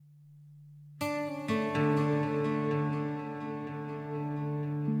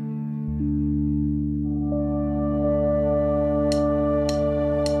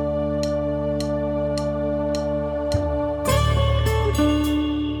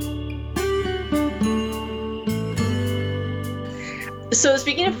So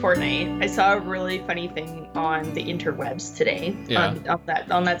speaking of Fortnite, I saw a really funny thing on the interwebs today Yeah.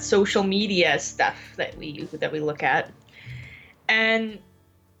 on that social media stuff that we look at. And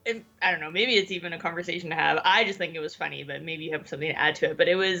I don't know, maybe it's even a conversation to have. I just think it was funny, but maybe you have something to add to it. But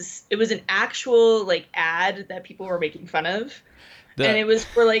it was an actual like ad that people were making fun of. And The it was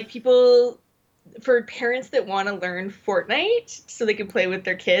for like people for parents that want to learn Fortnite so they can play with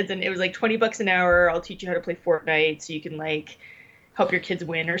their kids. And it was like 20 bucks an hour. I'll teach you how to play Fortnite so you can like help your kids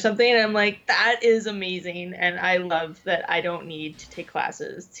win or something. And I'm like, that is amazing. And I love that I don't need to take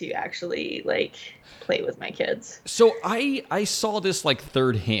classes to actually like play with my kids. so I saw this like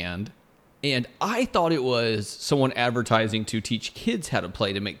third hand, and I thought it was someone advertising to teach kids how to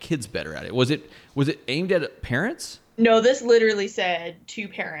play to make kids better at it. Was it aimed at parents? No, this literally said to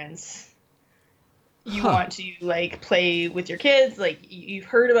parents, you Huh. want to like play with your kids, like you've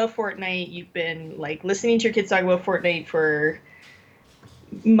heard about Fortnite, you've been like listening to your kids talk about Fortnite for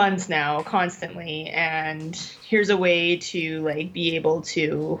months now constantly, and here's a way to like be able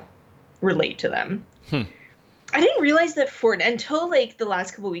to relate to them. Hmm. I didn't realize that Fortnite until like the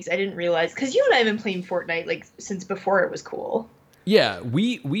last couple of weeks. I didn't realize because you and I have been playing Fortnite like since before it was cool. Yeah,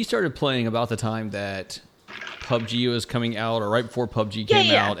 we started playing about the time that PUBG was coming out, or right before PUBG Yeah,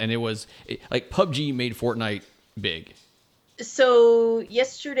 came yeah. out, and like PUBG made Fortnite big. So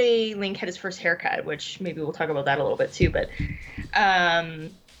yesterday, Link had his first haircut, which maybe we'll talk about that a little bit too. But um,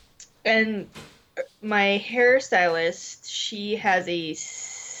 and my hairstylist, she has a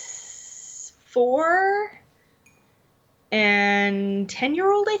 4 and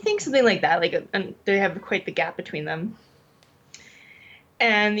 10-year-old, I think, something like that. Like, and they have quite the gap between them.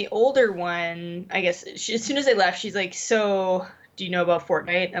 And the older one, I guess, as soon as I left, she's like, "So, do you know about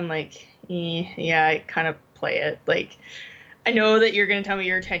Fortnite?" I'm like, "Yeah, I kind of play it. Like, I know that you're gonna tell me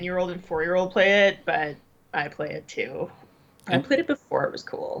your 10-year-old and 4-year-old play it, but I play it too. I And played it before it was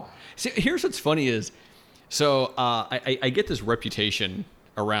cool." see, here's what's funny is, so I get this reputation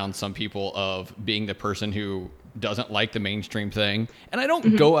around some people of being the person who doesn't like the mainstream thing, and I don't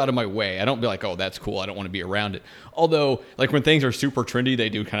Mhm. go out of my way. I don't be like, oh, that's cool, I don't want to be around it. Although, like when things are super trendy, they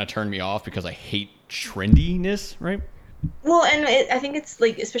do kind of turn me off because I hate trendiness, right? Well, and I think it's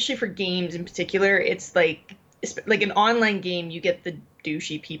like, especially for games in particular, it's like an online game. You get the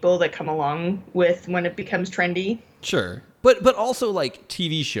douchey people that come along with when it becomes trendy. Sure, but also like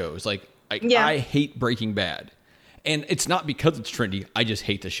TV shows. Like Yeah, I hate Breaking Bad, and it's not because it's trendy. I just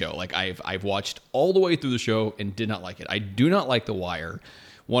hate the show. Like I've watched all the way through the show and did not like it. I do not like The Wire.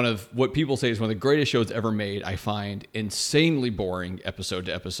 One of what people say is one of the greatest shows ever made. I find insanely boring episode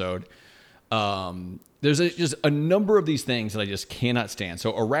to episode. Just a number of these things that I just cannot stand.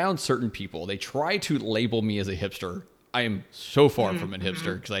 So around certain people, they try to label me as a hipster. I am so far from a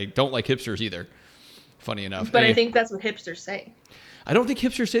hipster because I don't like hipsters either. Funny enough. but I think that's what hipsters say. I don't think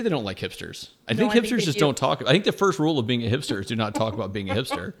hipsters say they don't like hipsters. I No, think I think hipsters they just do. don't talk. I think the first rule of being a hipster is do not talk about being a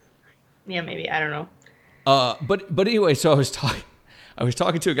hipster. Yeah, maybe, I don't know. But anyway, so I was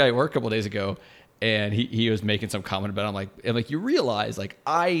talking to a guy at work a couple of days ago, and he was making some comment about it. I'm like, you realize like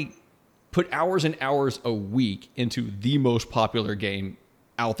I put hours and hours a week into the most popular game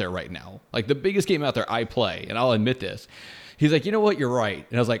out there right now, like the biggest game out there I play, and I'll admit this. He's like, you know what, you're right,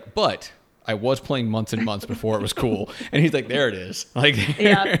 and I was like, but I was playing months and months before it was cool. And he's like, there it is. Like,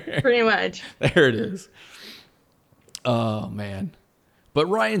 Yeah, pretty much. there it is. Oh, man. But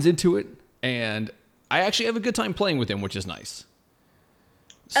Ryan's into it, and I actually have a good time playing with him, which is nice.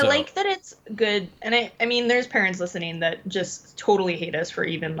 I So, like that it's good, and I mean, there's parents listening that just totally hate us for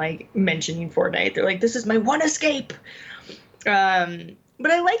even like mentioning Fortnite. They're like, "This is my one escape." But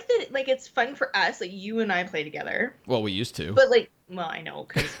I like that, like, it's fun for us. Like, you and I play together. well, we used to. But like, well, I know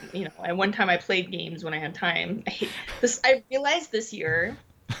because at one time I played games when I had time. I hate this. I realized this year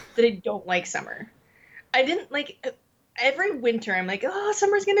that I don't like summer. I didn't like every winter. I'm like, oh,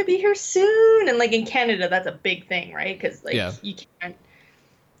 summer's gonna be here soon, and like in Canada, that's a big thing, right? Because like Yeah. you can't.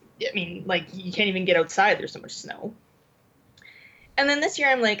 I mean, like you can't even get outside. There's so much snow. And then this year,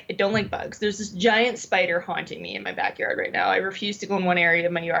 I'm like, I don't like bugs. There's this giant spider haunting me in my backyard right now. I refuse to go in one area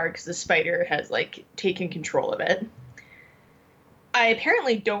of my yard because the spider has like taken control of it. I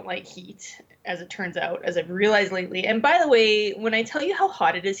apparently don't like heat, as it turns out, as I've realized lately. And by the way, when I tell you how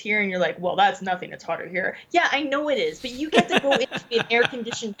hot it is here, and you're like, well, that's nothing, it's hotter here. Yeah, I know it is, but you get to go into an air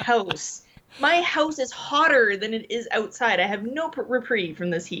conditioned house. My house is hotter than it is outside. I have no reprieve from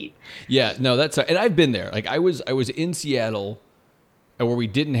this heat. Yeah, no, and I've been there. Like I was in Seattle where we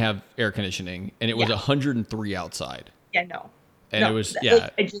didn't have air conditioning, and it was Yeah. 103 outside. Yeah, no. And No, it was, like yeah.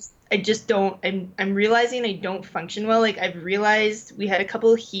 I just don't. I'm realizing I don't function well. Like I've realized we had a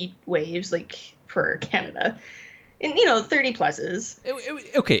couple of heat waves, like for Canada, And 30 pluses.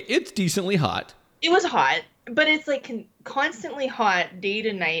 Okay, it's decently hot. It was hot, but it's like constantly hot day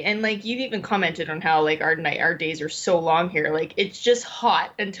to night. And like you've even commented on how like our days are so long here. Like it's just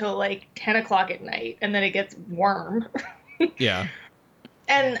hot until like 10 o'clock at night, and then it gets warm. Yeah.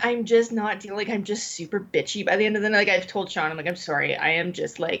 And I'm just not dealing. Like I'm just super bitchy by the end of the night. Like I've told Sean, I'm like, I'm sorry. I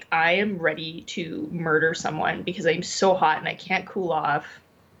am ready to murder someone because I'm so hot and I can't cool off.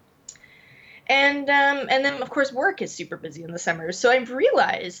 And then of course work is super busy in the summer. So I've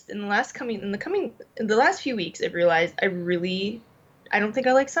realized in the last few weeks, I've realized I don't think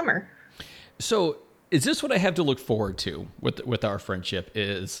I like summer. So is this what I have to look forward to with our friendship?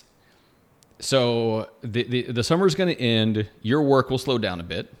 Is so the summer's going to end. Your work will slow down a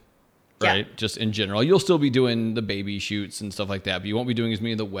bit, right? Yeah. Just in general, you'll still be doing the baby shoots and stuff like that, but you won't be doing as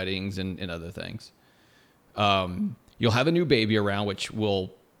many of the weddings and other things. You'll have a new baby around, which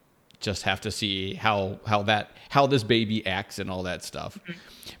will just have to see how this baby acts and all that stuff. Mm-hmm.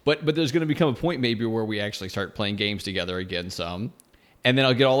 But there's going to become a point maybe where we actually start playing games together again some. And then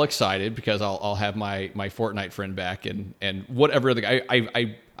I'll get all excited because I'll have my Fortnite friend back and whatever other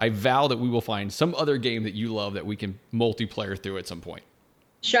I vow that we will find some other game that you love that we can multiplayer through at some point.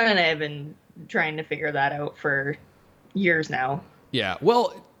 Sean and I have been trying to figure that out for years now. Yeah.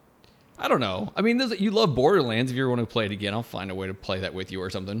 Well, I don't know. I mean, you love Borderlands. If you ever want to play it again, I'll find a way to play that with you or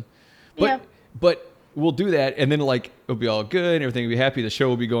something. But we'll do that, and then like it'll be all good, and everything will be happy. The show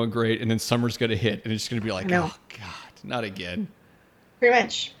will be going great, and then summer's gonna hit, and it's gonna be like, oh God, not again. Pretty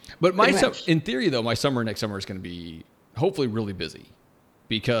much. But in theory, though, my next summer is gonna be hopefully really busy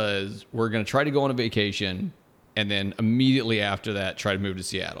because we're gonna try to go on a vacation, and then immediately after that, try to move to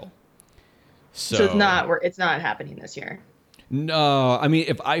Seattle. So it's not happening this year. No, I mean,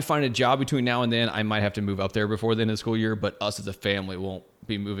 if I find a job between now and then, I might have to move up there before the end of the school year, but us as a family won't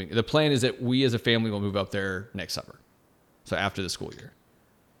be moving. The plan is that we as a family will move up there next summer. So after the school year.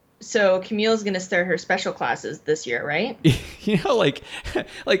 So Camille's going to start her special classes this year, right? Like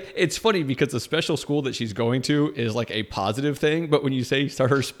it's funny because the special school that she's going to is like a positive thing, but when you say start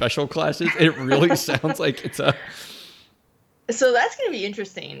her special classes, it really sounds like it's a... So that's going to be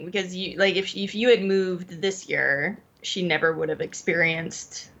interesting because if you had moved this year, she never would have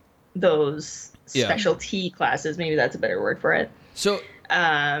experienced those specialty classes. Maybe that's a better word for it. So,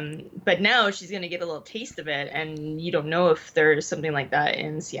 but now she's going to get a little taste of it, and you don't know if there's something like that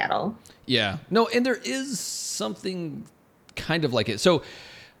in Seattle. Yeah. No, and there is something kind of like it. So,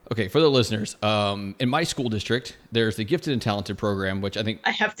 okay, for the listeners, in my school district, there's the Gifted and Talented program, which I think...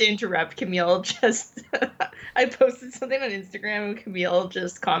 I have to interrupt. Camille just... I posted something on Instagram, and Camille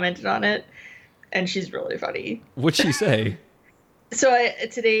just commented on it. And she's really funny. What'd she say? So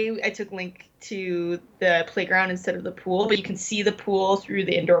today I took Link to the playground instead of the pool, but you can see the pool through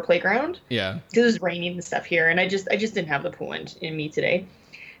the indoor playground. Yeah. Because it was raining and stuff here, and I just didn't have the pool in me today.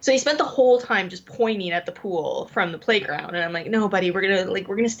 So he spent the whole time just pointing at the pool from the playground, and I'm like, "No, buddy, we're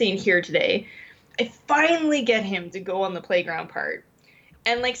gonna stay in here today." I finally get him to go on the playground part.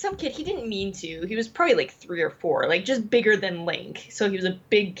 And, like, some kid, he didn't mean to. He was probably, like, 3 or 4, like, just bigger than Link. So he was a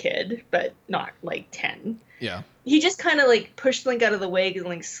big kid, but not, like, 10. Yeah. He just kind of, like, pushed Link out of the way because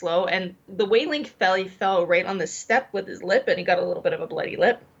Link's slow. And the way Link fell, he fell right on the step with his lip, and he got a little bit of a bloody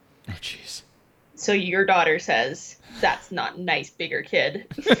lip. Oh, jeez. So your daughter says, that's not nice, bigger kid.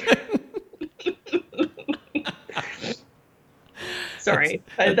 Sorry.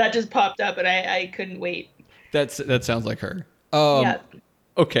 That just popped up, and I couldn't wait. That sounds like her. Yeah.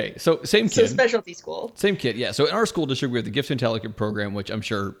 Okay, so same kid. So specialty school. Same kid, yeah. So in our school district, we have the Gifted and Talented program, which I'm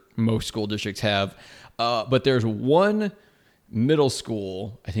sure most school districts have. But there's one middle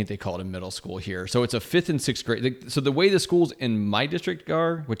school, I think they call it a middle school here. So it's a 5th and 6th grade. So the way the schools in my district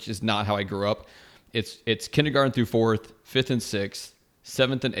are, which is not how I grew up, it's kindergarten through 4th, 5th and 6th,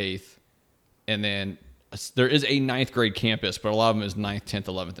 7th and 8th, and then there is a 9th grade campus, but a lot of them is 9th, 10th,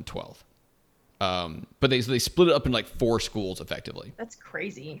 11th, and 12th. But they split it up in like 4 schools effectively. That's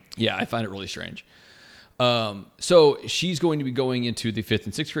crazy. Yeah, I find it really strange. So she's going to be going into the 5th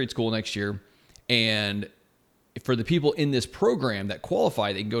and 6th grade school next year. And for the people in this program that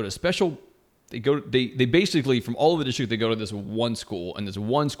qualify, they can go to special... They basically, from all over the district, they go to this one school, and this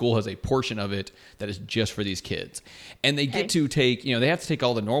one school has a portion of it that is just for these kids. And they get to take, they have to take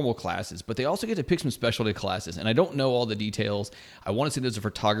all the normal classes, but they also get to pick some specialty classes. And I don't know all the details. I want to say there's a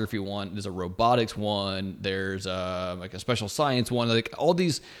photography one, there's a robotics one, there's like a special science one, like all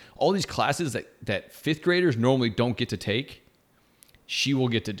these classes that 5th graders normally don't get to take, she will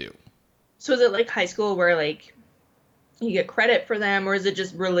get to do. So is it like high school where like you get credit for them, or is it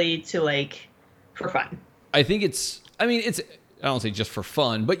just really to like... for fun? I think I don't say just for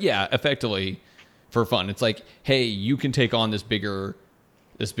fun, but yeah, effectively, for fun. It's like, hey, you can take on this bigger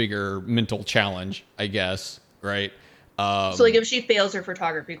mental challenge, I guess, right? So like if she fails her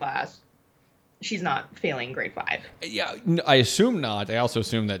photography class, she's not failing grade 5. Yeah, I assume not. I also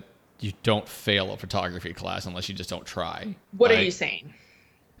assume that you don't fail a photography class unless you just don't try. What right? are you saying?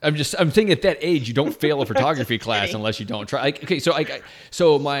 I'm thinking at that age, you don't fail a photography class unless you don't try. Like, okay,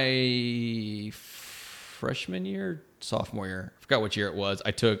 so my sophomore year, I forgot which year it was,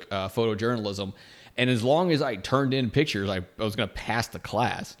 I took photojournalism. And as long as I turned in pictures, I was going to pass the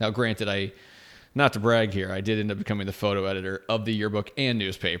class. Now, granted, not to brag here, I did end up becoming the photo editor of the yearbook and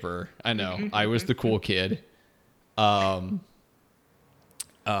newspaper. I know. I was the cool kid. Man,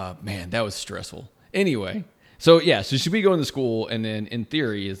 that was stressful. Anyway, so she'll be going to school, and then in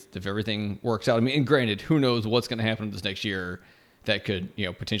theory, if everything works out, I mean, and granted, who knows what's going to happen this next year that could,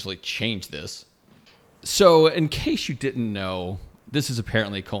 potentially change this. So in case you didn't know, this is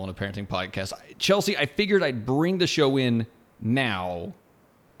apparently a parenting podcast. Chelsey, I figured I'd bring the show in now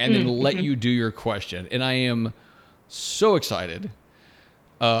and then let you do your question. And I am so excited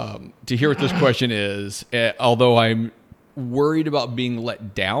to hear what this question is, although I'm worried about being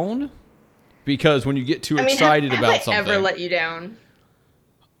let down, because when you get too excited about something. Have I ever let you down?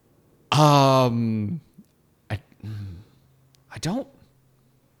 I don't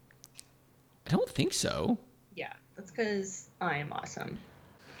think so. Yeah, that's because I am awesome.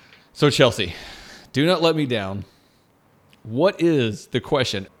 So Chelsey, do not let me down. What is the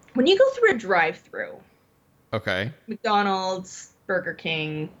question? When you go through a drive-through, okay, McDonald's, Burger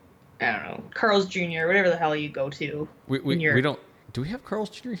King, I don't know, Carl's Jr., whatever the hell you go to. We don't. Do we have Carl's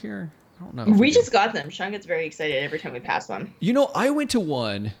Jr. here? I don't know. We just got them. Sean gets very excited every time we pass one. I went to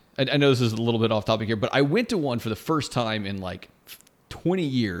one. I know this is a little bit off topic here, but I went to one for the first time in like 20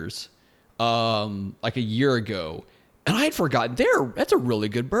 years, like a year ago, and I had forgotten that's a really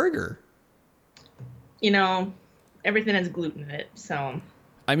good burger. Everything has gluten in it, so.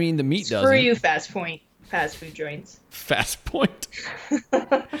 I mean, the meat doesn't. Screw you, fast food joints. Fast point.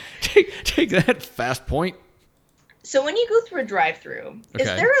 take that, Fast Point. So when you go through a drive-through, is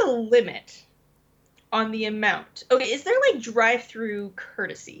there a limit on the amount? Okay, is there like drive-through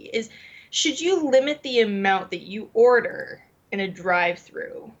courtesy? Should you limit the amount that you order in a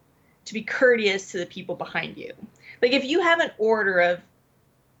drive-through to be courteous to the people behind you? Like if you have an order of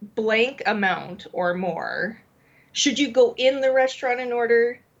blank amount or more, should you go in the restaurant and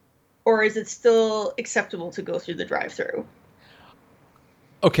order, or is it still acceptable to go through the drive-through?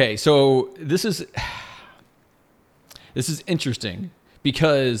 Okay, so this is interesting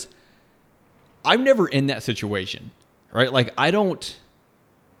because I'm never in that situation, right? Like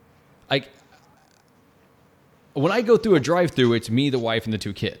when I go through a drive-through, it's me, the wife, and the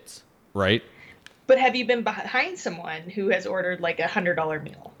 2 kids, right? But have you been behind someone who has ordered like $100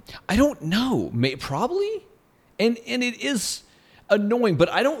 meal? I don't know. Probably. And it is annoying, but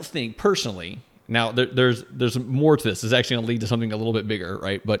I don't think personally. Now there's more to this. It's actually going to lead to something a little bit bigger,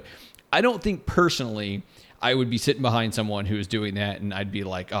 right? But I don't think personally I would be sitting behind someone who is doing that, and I'd be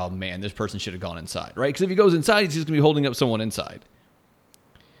like, oh man, this person should have gone inside, right? Because if he goes inside, he's just going to be holding up someone inside.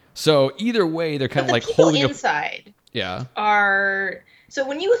 So either way, they're kind of like holding inside. Up. Yeah. So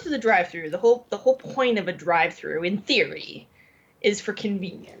when you go through the drive-through, the whole point of a drive-through, in theory, is for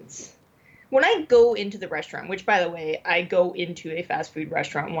convenience. When I go into the restaurant, which, by the way, I go into a fast food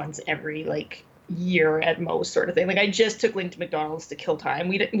restaurant once every, year at most, sort of thing. Like, I just took Link to McDonald's to kill time.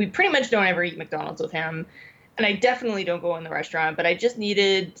 We pretty much don't ever eat McDonald's with him. And I definitely don't go in the restaurant, but I just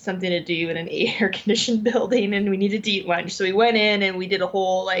needed something to do in an air-conditioned building, and we needed to eat lunch. So we went in, and we did a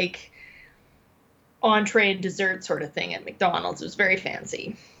whole, entree and dessert sort of thing at McDonald's. It was very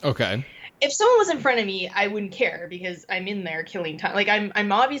fancy. Okay. If someone was in front of me, I wouldn't care because I'm in there killing time. Like,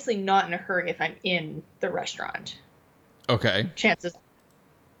 I'm obviously not in a hurry if I'm in the restaurant. Okay. Chances.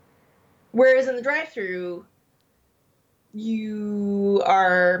 Whereas in the drive-thru, you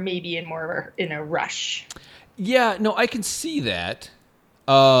are maybe in a rush. Yeah, no, I can see that.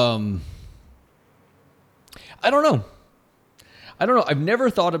 I don't know. I've never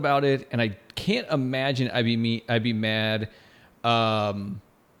thought about it, and I can't imagine I'd be mad.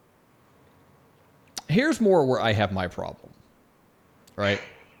 Here's more where I have my problem, right?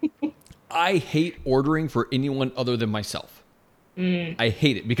 I hate ordering for anyone other than myself. I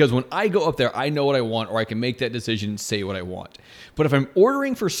hate it because when I go up there, I know what I want, or I can make that decision and say what I want. But if I'm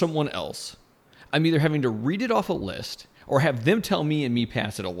ordering for someone else, I'm either having to read it off a list or have them tell me and me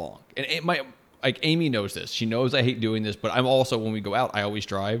pass it along. And Amy knows this. She knows I hate doing this, but I'm also, when we go out, I always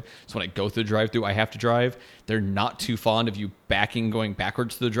drive. So when I go through the drive-thru, I have to drive. They're not too fond of you going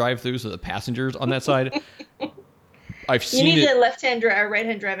backwards to the drive-thru, so the passengers on that side. I've You seen need it. a left-hand or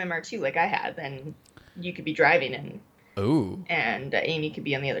right-hand drive MR2 like I had, then you could be driving and Amy could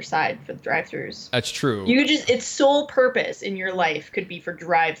be on the other side for the drive-throughs. That's true. You just its sole purpose in your life could be for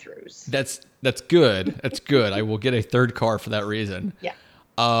drive-throughs. That's good. That's good. I will get a third car for that reason. Yeah.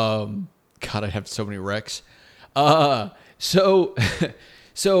 God, I'd have so many wrecks. So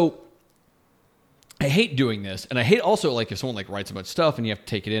I hate doing this, and I hate also like if someone like writes a bunch of stuff and you have to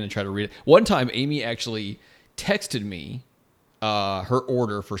take it in and try to read it. One time, Amy actually texted me her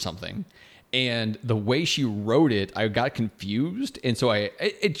order for something, and the way she wrote it, I got confused, and so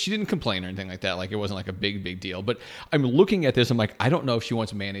she didn't complain or anything like that. Like it wasn't like a big deal. But I'm looking at this, I'm like, I don't know if she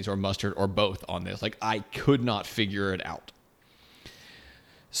wants mayonnaise or mustard or both on this. Like I could not figure it out.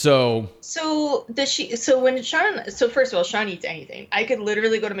 So does she? So when Sean, so first of all, Sean eats anything. I could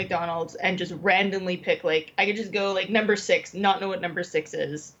literally go to McDonald's and just randomly pick like I could just go like number 6, not know what number 6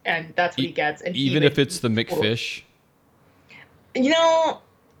 is, and that's what he gets. And even if it's the McFish, you know,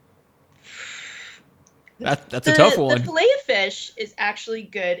 that's a tough one. The fillet of fish is actually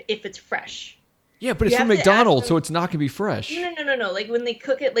good if it's fresh. Yeah, but it's from McDonald's, so it's not gonna be fresh. No. Like when they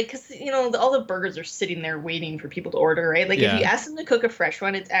cook it, like because all the burgers are sitting there waiting for people to order, right? Like if you ask them to cook a fresh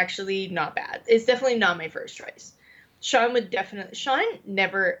one, it's actually not bad. It's definitely not my first choice. Sean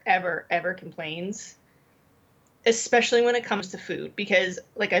never ever complains, especially when it comes to food, because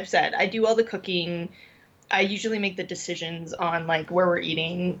like I've said, I do all the cooking. I usually make the decisions on like where we're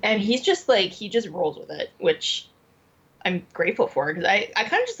eating, and he just rolls with it, which I'm grateful for, because I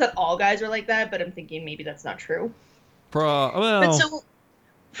kind of just thought all guys were like that, but I'm thinking maybe that's not true. But so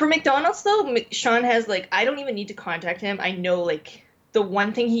for McDonald's though, Sean has like, I don't even need to contact him. I know like the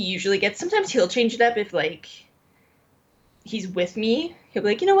one thing he usually gets, sometimes he'll change it up if like he's with me. He'll be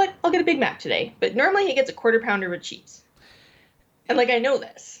like, you know what, I'll get a Big Mac today. But normally he gets a quarter pounder with cheese. And like I know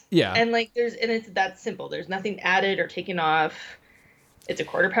this. Yeah. And like it's that simple. There's nothing added or taken off. It's a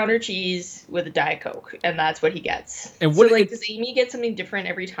quarter pounder cheese with a Diet Coke, and that's what he gets. And what, so, like, does Amy get something different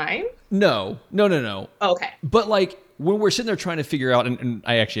every time? No. Oh, okay. But, like, when we're sitting there trying to figure out, and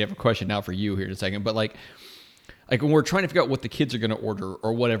I actually have a question now for you here in a second, but, like when we're trying to figure out what the kids are going to order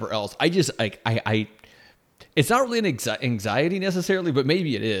or whatever else, I just, like, it's not really an anxiety necessarily, but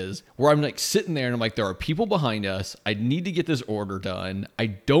maybe it is, where I'm like sitting there and I'm like, there are people behind us. I need to get this order done. I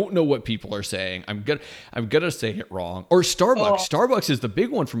don't know what people are saying. I'm gonna say it wrong. Or Starbucks. Oh. Starbucks is the big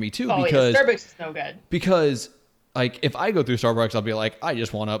one for me too, because Starbucks is no good. Because like if I go through Starbucks, I'll be like, I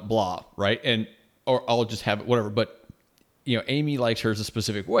just want a blah, right? Or I'll just have it, whatever. But Amy likes hers a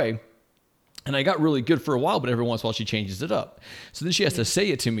specific way. And I got really good for a while, but every once in a while she changes it up. So then she has to say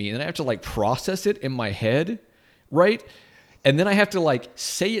it to me, and then I have to like process it in my head, right? And then I have to like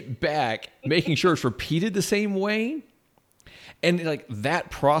say it back, making sure it's repeated the same way. And like that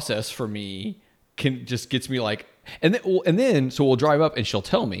process for me gets me like, and then so we'll drive up and she'll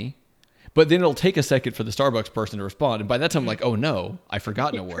tell me, but then it'll take a second for the Starbucks person to respond. And by that time I'm like, oh no, I've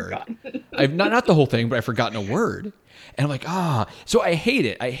forgotten a word. I've not the whole thing, but I've forgotten a word. And I'm like, so I hate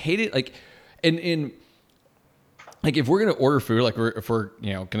it. Like, in like if we're gonna order food, like if we're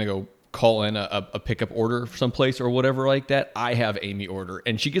gonna go call in a pickup order someplace or whatever like that, I have Amy order,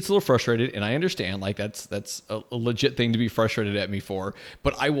 and she gets a little frustrated, and I understand, like that's a legit thing to be frustrated at me for,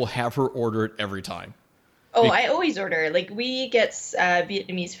 but I will have her order it every time. I always order. Like we get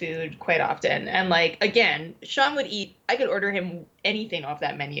Vietnamese food quite often, and like again, Sean would eat. I could order him anything off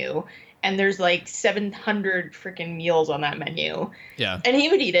that menu, and there's like 700 freaking meals on that menu. Yeah, and he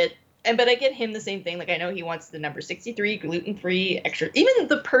would eat it. But I get him the same thing. Like I know he wants the number 63, gluten-free, extra. Even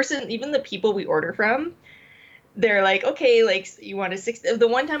the people we order from, they're like, okay, like you want a 60. The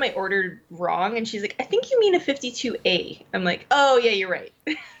one time I ordered wrong, and she's like, I think you mean a 52A. I'm like, oh yeah, you're right.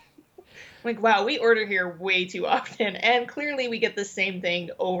 I'm like, wow, we order here way too often, and clearly we get the same thing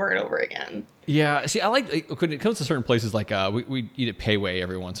over and over again. Yeah, see, I like when it comes to certain places, like we eat at Payway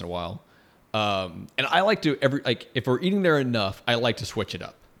every once in a while, and I like to if we're eating there enough, I like to switch it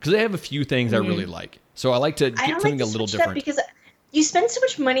up. Because they have a few things I really like. So I like to get something a little different. Because you spend so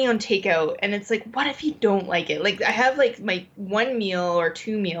much money on takeout, and it's like, what if you don't like it? Like, I have, like, my one meal or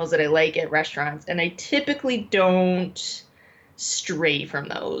two meals that I like at restaurants, and I typically don't stray from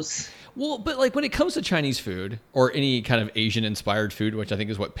those. Well, but, like, when it comes to Chinese food, or any kind of Asian-inspired food, which I think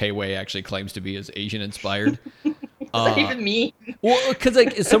is what Payway actually claims to be, is Asian-inspired. Does that even mean? Well, because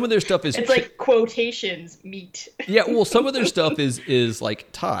like some of their stuff is it's like quotations meat. Yeah, well, some of their stuff is like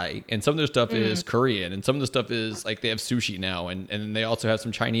Thai, and some of their stuff is Korean, and some of the stuff is like they have sushi now, and they also have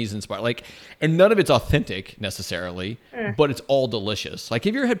some Chinese inspired, like, and none of it's authentic necessarily, but it's all delicious. Like,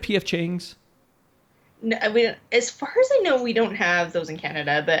 have you ever had P.F. Chang's? No, as far as I know, we don't have those in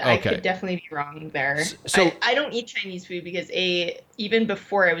Canada, but I Okay. could definitely be wrong there. So I don't eat Chinese food because even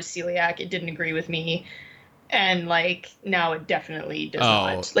before I was celiac, it didn't agree with me. And like now it definitely does oh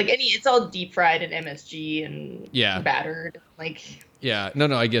not. Like it's all deep fried and MSG and yeah. battered. Like Yeah,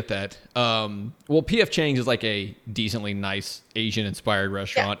 no, I get that. Well, PF Chang's is like a decently nice Asian inspired yeah.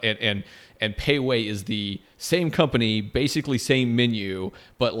 restaurant, and Pei Wei is the same company, basically same menu,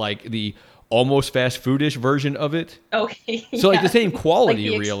 but like the almost fast foodish version of it. Okay. So like the Yeah. same Like quality,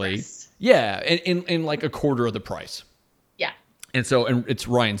 the really. Express. Yeah, and like a quarter of the price. Yeah. And it's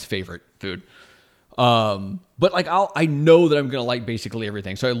Ryan's favorite food. But like I know that I'm gonna like basically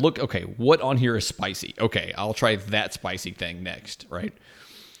everything. So I look, okay, what on here is spicy? Okay, I'll try that spicy thing next, right?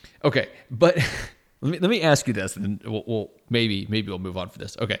 Okay, but let me ask you this, and then we'll maybe we'll move on for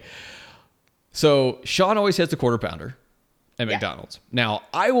this. Okay, so Sean always has the quarter pounder at Yeah. McDonald's. Now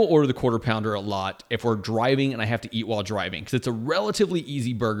I will order the quarter pounder a lot if we're driving and I have to eat while driving because it's a relatively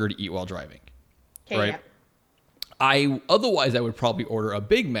easy burger to eat while driving, Okay. right? Yeah. Otherwise I would probably order a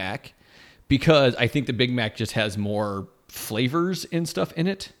Big Mac because I think the Big Mac just has more flavors and stuff in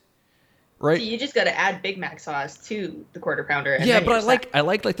it, So right? you just got to add Big Mac sauce to the quarter pounder. And Yeah, then but you're set. I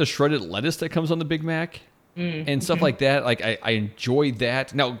like the shredded lettuce that comes on the Big Mac and stuff like that. Like I enjoy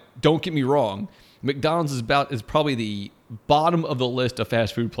that. Now, don't get me wrong, McDonald's is probably the bottom of the list of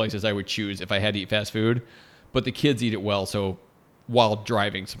fast food places I would choose if I had to eat fast food, but the kids eat it well, so while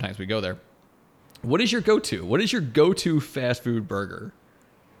driving sometimes we go there. What is your go-to? What is your go-to fast food burger?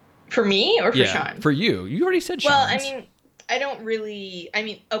 For me or for Yeah, Sean? for you. You already said Well, Sean's. I mean, I don't really. I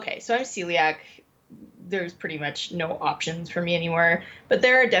mean, okay, so I'm celiac. There's pretty much no options for me anymore. But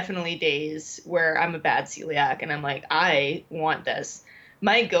there are definitely days where I'm a bad celiac and I'm like, I want this.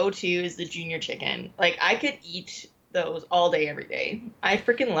 My go-to is the junior chicken. Like, I could eat those all day, every day. I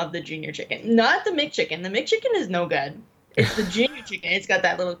freaking love the junior chicken. Not the McChicken. The McChicken is no good. It's the junior chicken. It's got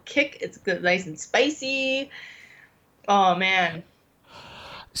that little kick. It's good, nice and spicy. Oh, man.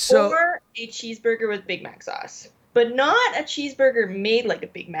 So Or a cheeseburger with Big Mac sauce. But not a cheeseburger made like a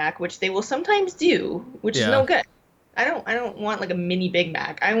Big Mac, which they will sometimes do, which is yeah, no good. I don't want like a mini Big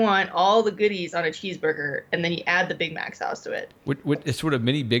Mac. I want all the goodies on a cheeseburger and then you add the Big Mac sauce to it. would a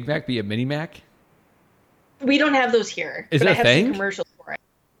mini Big Mac be a mini Mac? We don't have those here, Is but that I a have thing? seen commercials for it.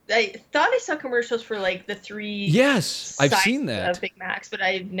 I thought I saw commercials for like the three Yes, I've sizes seen that. of Big Macs, but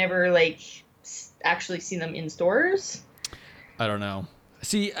I've never like actually seen them in stores. I don't know.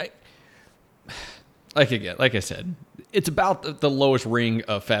 See, like I said, it's about the lowest ring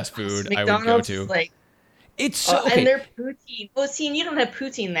of fast food I would go McDonald's to. is like, It's so oh, okay. and their poutine. Well, see, and you don't have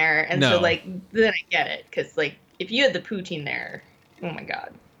poutine there, and No. so like then I get it because like if you had the poutine there, oh my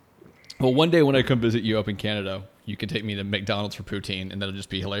god. Well, one day when I come visit you up in Canada, you can take me to McDonald's for poutine, and that'll just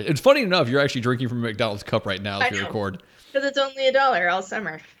be hilarious. It's funny enough, you're actually drinking from a McDonald's cup right now I as we know. record. Because it's only $1 all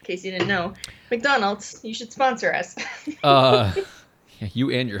summer. In case you didn't know, McDonald's, you should sponsor us.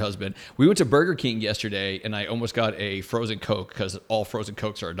 You and your husband. We went to Burger King yesterday, and I almost got a frozen Coke because all frozen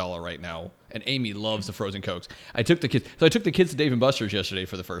Cokes are $1 right now, and Amy loves the frozen Cokes. I took the kids to Dave and Buster's yesterday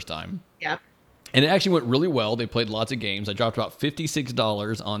for the first time, Yeah. and it actually went really well. They played lots of games. I dropped about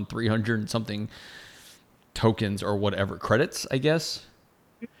 $56 on 300 and something tokens or whatever credits, I guess.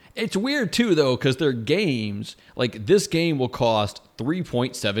 It's weird too, though, because their games, like this game will cost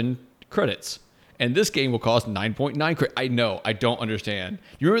 3.7 credits. And this game will cost 9.9 credits. I know. I don't understand.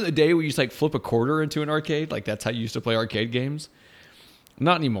 You remember the day we used to like flip a quarter into an arcade? Like that's how you used to play arcade games?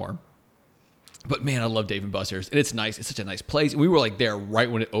 Not anymore. But man, I love Dave and Buster's. And it's nice. It's such a nice place. And we were like there right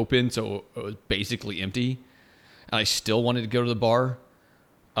when it opened, so it was basically empty. And I still wanted to go to the bar.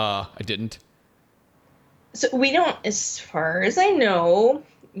 I didn't. So we don't, as far as I know,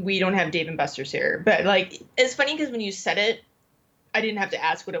 we don't have Dave and Buster's here. But like, it's funny because when you said it, I didn't have to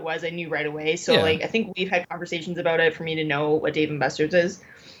ask what it was. I knew right away. So Yeah. like, I think we've had conversations about it for me to know what Dave and Buster's is.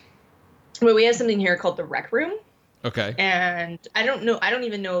 But we have something here called the Rec Room. Okay. And I don't know. I don't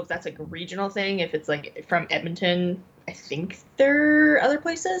even know if that's like a regional thing. If it's like from Edmonton, I think there are other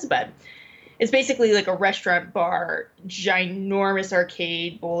places, but it's basically like a restaurant, bar, ginormous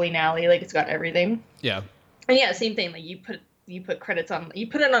arcade, bowling alley. Like it's got everything. Yeah. And yeah, same thing. Like you put credits on. You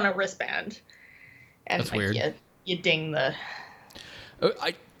put it on a wristband, and That's like weird. you ding the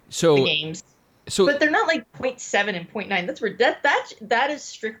So games. so But they're not like 0.7 and 0.9. That's where that is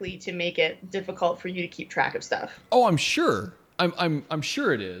strictly to make it difficult for you to keep track of stuff. oh, I'm sure. I'm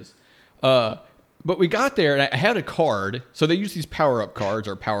sure it is. But we got there and I had a card. So they use these power up cards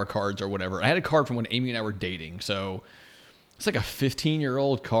or power cards or whatever. I had a card from when Amy and I were dating. So it's like a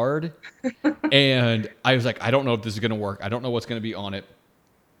 15-year-old card. And I was like, I don't know if this is going to work. I don't know what's going to be on it.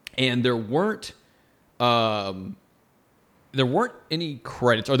 And there weren't There weren't any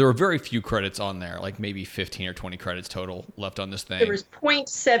credits, or there were very few credits on there, like maybe 15 or 20 credits total left on this thing. There was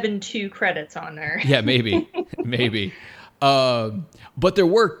 0.72 credits on there. Yeah, maybe. Maybe. But there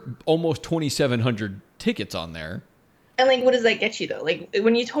were almost 2,700 tickets on there. And like, what does that get you though? Like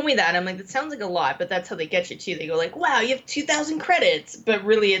when you told me that, I'm like, that sounds like a lot, but that's how they get you too. They go like, wow, you have 2,000 credits, but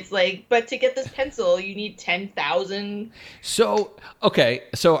really it's like, but to get this pencil, you need 10,000. So, okay.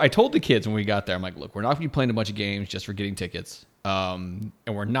 So I told the kids when we got there, I'm like, look, we're not going to be playing a bunch of games just for getting tickets. And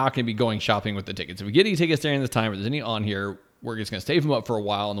we're not going to be going shopping with the tickets. If we get any tickets during this time or there's any on here, we're just going to save them up for a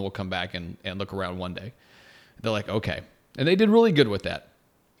while and then we'll come back and look around one day. They're like, okay. And they did really good with that.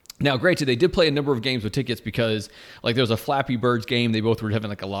 Now, granted, they did play a number of games with tickets because, like, there was a Flappy Birds game. They both were having,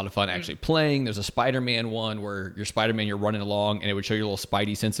 like, a lot of fun actually playing. There's a Spider-Man one where you're Spider-Man, you're running along, and it would show your little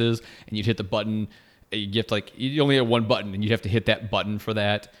Spidey senses, and you'd hit the button. You have to, like, you only have one button, and you'd have to hit that button for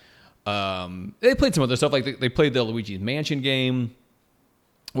that. They played some other stuff. Like, they played the Luigi's Mansion game,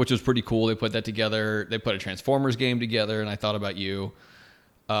 which was pretty cool. They put that together. They put a Transformers game together, and I thought about you.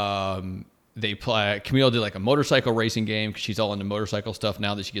 Camille did like a motorcycle racing game because she's all into motorcycle stuff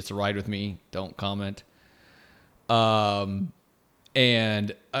now that she gets to ride with me. Don't comment. And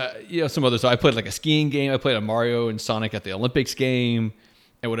some other stuff. I played like a skiing game. I played a Mario and Sonic at the Olympics game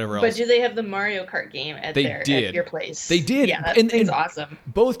and whatever else. But do they have the Mario Kart game at your place? They did. Yeah, that thing's awesome.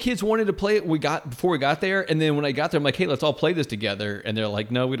 Both kids wanted to play it before we got there, and then when I got there, I'm like, hey, let's all play this together. And they're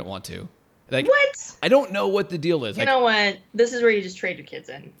like, no, we don't want to. Like, what? I don't know what the deal is. You know what? This is where you just trade your kids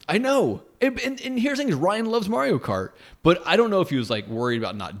in. I know. And here's the thing is Ryan loves Mario Kart, but I don't know if he was like worried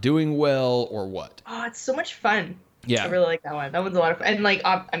about not doing well or what. Oh, it's so much fun. Yeah. I really like that one. That one's a lot of fun. And like,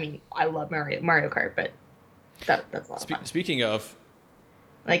 I mean, I love Mario Kart, but that's a lot of fun. Speaking of.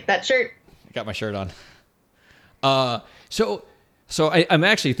 Like that shirt. I got my shirt on. So I'm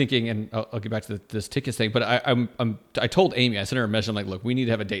actually thinking, and I'll get back to this tickets thing, but I told Amy, I sent her a message, I'm like, look, we need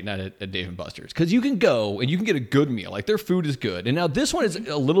to have a date night at Dave & Buster's because you can go and you can get a good meal. Like their food is good. And now this one is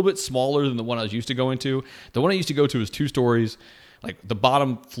a little bit smaller than the one I was used to going to. The one I used to go to was 2 stories. Like the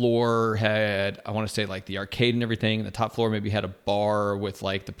bottom floor had, I want to say like the arcade and everything. And the top floor maybe had a bar with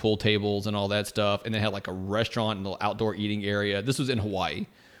like the pool tables and all that stuff. And they had like a restaurant and an outdoor eating area. This was in Hawaii.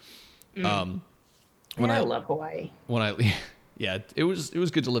 I love Hawaii. Yeah, it was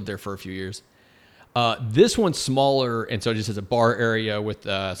good to live there for a few years. This one's smaller, and so it just has a bar area with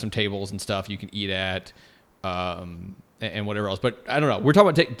some tables and stuff you can eat at, and whatever else. But I don't know. We're talking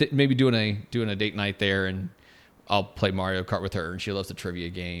about maybe doing a date night there, and I'll play Mario Kart with her, and she loves the trivia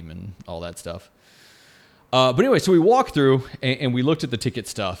game and all that stuff. But anyway, so we walked through and we looked at the ticket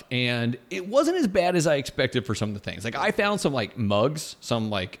stuff, and it wasn't as bad as I expected for some of the things. Like I found some like mugs,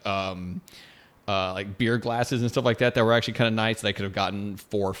 some like beer glasses and stuff like that were actually kind of nice that I could have gotten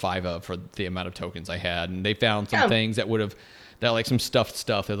 4 or 5 of for the amount of tokens I had. And they found some things that like some stuffed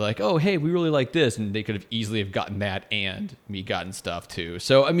stuff. They're like, oh, hey, we really like this. And they could have easily have gotten that and me gotten stuff too.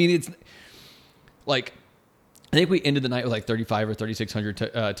 So, I mean, it's like, I think we ended the night with like 3,500 or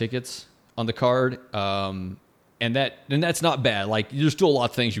 3,600 tickets on the card. And that's not bad. Like there's still a lot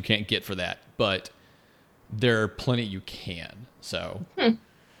of things you can't get for that, but there are plenty you can. So,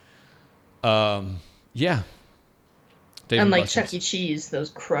 yeah. And like Chuck E. Cheese,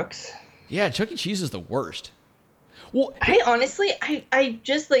 those crooks. Yeah, Chuck E. Cheese is the worst. Well, I honestly, I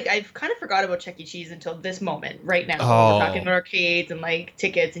just like, I've kind of forgot about Chuck E. Cheese until this moment right now. We're talking about arcades and like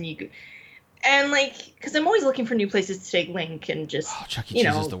tickets and like, because I'm always looking for new places to take Link and just, Chuck E.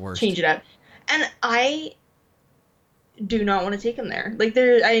 Cheese is the worst. Change it up. And I do not want to take him there. Like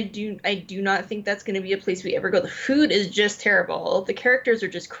I do not think that's going to be a place we ever go. The food is just terrible. The characters are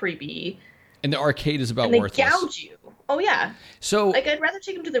just creepy. And the arcade is about and they worthless. Gouge you. Oh yeah. So like I'd rather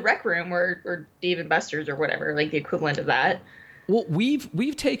take him to the Rec Room or Dave & Buster's or whatever, like the equivalent of that. Well,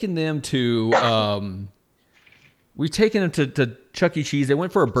 we've taken them to to Chuck E. Cheese. They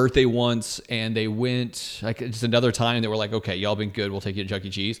went for a birthday once, and they went like just another time. They were like, "Okay, y'all been good. We'll take you to Chuck E.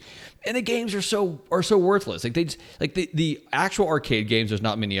 Cheese." And the games are so worthless. Like the actual arcade games. There's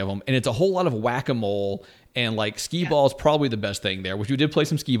not many of them, and it's a whole lot of whack-a-mole and like skee ball is probably the best thing there. Which we did play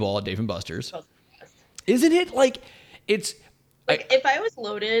some skee ball at Dave & Buster's. Isn't it like it's? Like if I was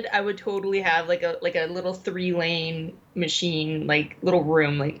loaded, I would totally have like a little 3-lane machine, like little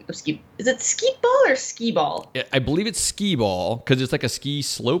room, like of ski. Is it skee ball or skee ball? I believe it's skee ball because it's like a ski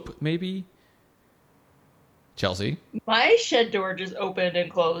slope, maybe. Chelsey, my shed door just opened and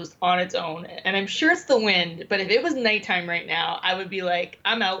closed on its own, and I'm sure it's the wind. But if it was nighttime right now, I would be like,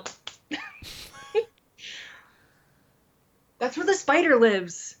 I'm out. That's where the spider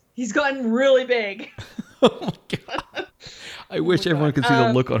lives. He's gotten really big. Oh my god. I wish everyone could see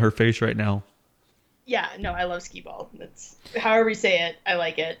the look on her face right now. Yeah, no, I love skee ball. That's however you say it. I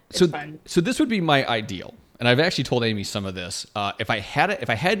like it. It's fun. So this would be my ideal, and I've actually told Amy some of this. If I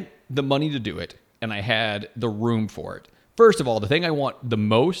had the money to do it, and I had the room for it. First of all, the thing I want the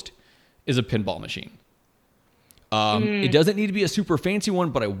most is a pinball machine. It doesn't need to be a super fancy one,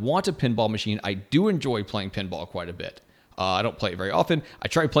 but I want a pinball machine. I do enjoy playing pinball quite a bit. I don't play it very often. I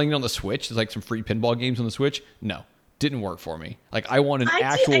tried playing it on the Switch. There's like some free pinball games on the Switch. No, didn't work for me. Like I want an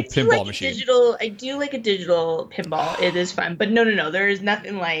actual pinball machine. I do like a digital pinball. It is fun, but no. There is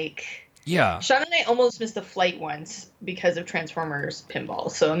nothing like. Yeah. Sean and I almost missed a flight once because of Transformers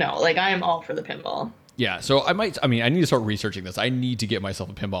pinball. So no, like I am all for the pinball. Yeah, so I need to start researching this. I need to get myself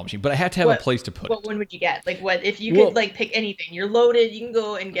a pinball machine, but I have to have a place to put it. What one would you get? Like what, if you could like pick anything, you're loaded, you can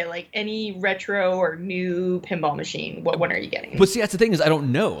go and get like any retro or new pinball machine. What one are you getting? But see, that's the thing is I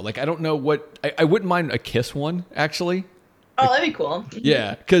don't know. Like, I don't know what, I wouldn't mind a Kiss one, actually. Oh, that'd be cool.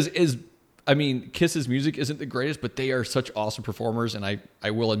 Yeah, because Kiss's music isn't the greatest, but they are such awesome performers, and I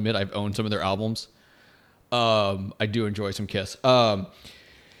will admit I've owned some of their albums. I do enjoy some Kiss.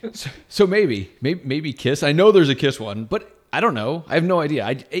 So maybe Kiss. I know there's a Kiss one, but I don't know. I have no idea.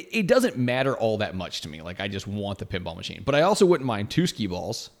 It doesn't matter all that much to me. Like I just want the pinball machine. But I also wouldn't mind 2 skee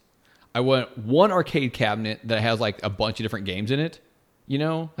balls. I want one arcade cabinet that has like a bunch of different games in it. You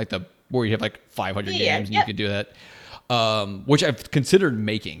know, like where you have like 500 games and you could do that. Which I've considered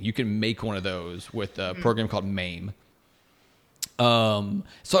making. You can make one of those with a program called MAME.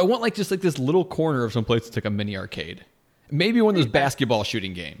 So I want just this little corner of some place that's like a mini arcade. Maybe one of those basketball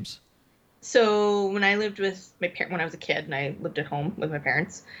shooting games. So when I lived with my parents, when I was a kid and I lived at home with my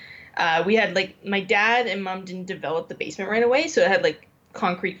parents, we had my dad and mom didn't develop the basement right away. So it had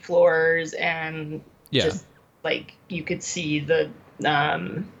concrete floors and just you could see the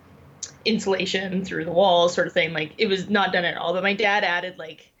insulation through the walls sort of thing. Like it was not done at all. But my dad added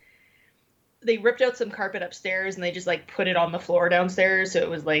they ripped out some carpet upstairs and they just put it on the floor downstairs so it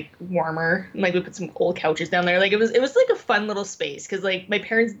was warmer. We put some old couches down there. It was a fun little space because my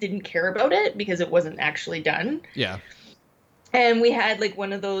parents didn't care about it because it wasn't actually done. Yeah. And we had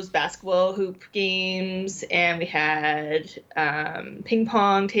one of those basketball hoop games and we had ping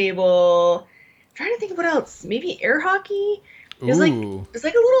pong table. I'm trying to think of what else. Maybe air hockey. It was a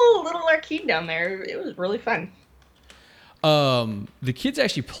little arcade down there. It was really fun. The kids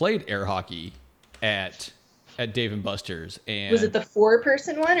actually played air hockey at Dave & Buster's, and was it the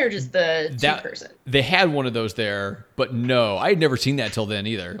 4-person one or just the 2-person? They had one of those there, but no, I had never seen that till then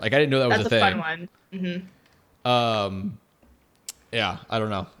either. I didn't know that was a thing. That's a fun one. Mm-hmm. Yeah, I don't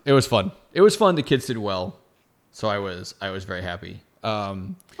know. It was fun. It was fun. The kids did well, so I was very happy.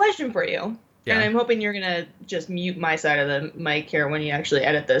 Question for you. Yeah. And I'm hoping you're gonna just mute my side of the mic here when you actually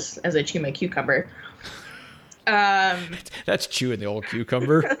edit this as I chew my cucumber. That's chewing the old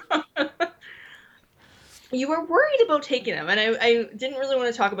cucumber. You were worried about taking them, and I didn't really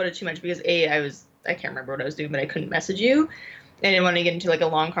want to talk about it too much because I can't remember what I was doing, but I couldn't message you. I didn't want to get into a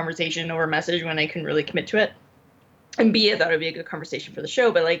long conversation over message when I couldn't really commit to it. And B, I thought it would be a good conversation for the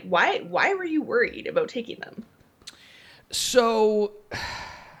show, but why were you worried about taking them? So,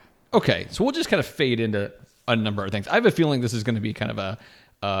 okay, so we'll just kind of fade into a number of things. I have a feeling this is going to be kind of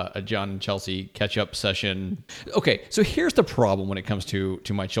a John and Chelsey catch-up session. Okay, so here's the problem when it comes to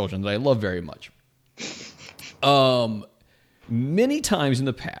my children that I love very much. Many times in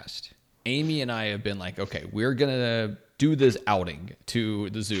the past, Amy and I have been okay, we're going to do this outing to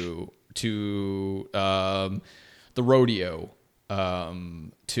the zoo, to the rodeo,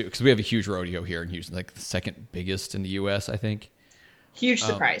 because we have a huge rodeo here in Houston, the second biggest in the U.S., I think. Huge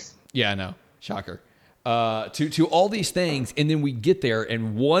surprise. Yeah, I know. Shocker. To all these things, and then we get there,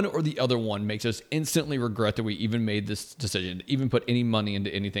 and one or the other one makes us instantly regret that we even made this decision, to even put any money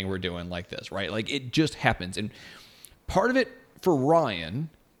into anything we're doing like this, right? It just happens. And part of it for Ryan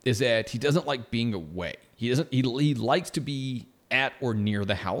is that he doesn't like being away. He likes to be at or near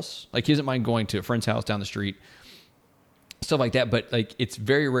the house. He doesn't mind going to a friend's house down the street, stuff like that. But it's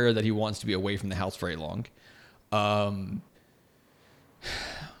very rare that he wants to be away from the house very long.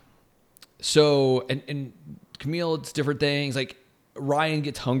 So, and Camille, it's different things. Ryan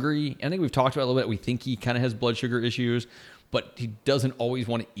gets hungry. I think we've talked about it a little bit. We think he kind of has blood sugar issues, but he doesn't always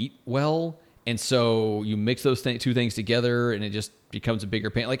want to eat well. And so you mix those two things together and it just becomes a bigger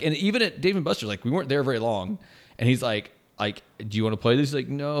pain. And even at Dave & Buster's, we weren't there very long. And he's like, do you want to play this? He's like,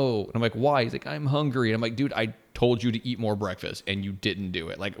 no. And I'm like, why? He's like, I'm hungry. And I'm like, dude, I told you to eat more breakfast and you didn't do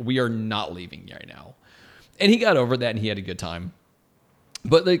it. We are not leaving right now. And he got over that and he had a good time.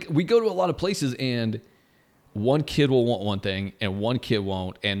 But we go to a lot of places and one kid will want one thing and one kid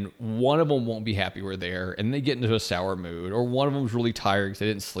won't, and one of them won't be happy we're there, and they get into a sour mood, or one of them's really tired because they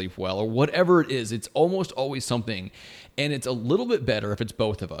didn't sleep well, or whatever it is. It's almost always something, and it's a little bit better if it's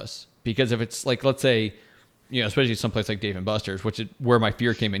both of us, because if it's like, let's say, especially someplace like Dave and Buster's, which is where my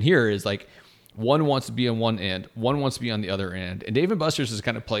fear came in here, is like one wants to be on one end, one wants to be on the other end, and Dave and Buster's is the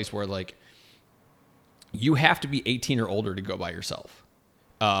kind of place where like you have to be 18 or older to go by yourself.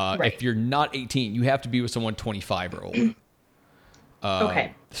 Right. If you're not 18, you have to be with someone 25 or older.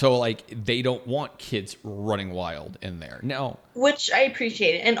 Okay. So like they don't want kids running wild in there. Now, which I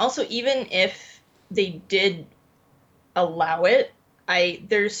appreciate. And also, even if they did allow it,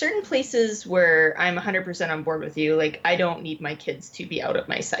 there's certain places where I'm 100% on board with you. Like, I don't need my kids to be out of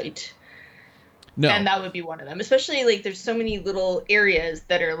my sight. No. And that would be one of them. Especially like there's so many little areas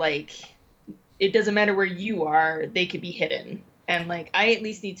that are like, it doesn't matter where you are, they could be hidden. And, like, I at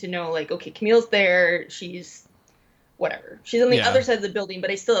least need to know, like, okay, Camille's there. She's whatever. She's on the other side of the building, but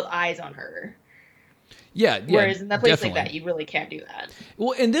I still have eyes on her. Yeah. Whereas in that place definitely. like that, you really can't do that.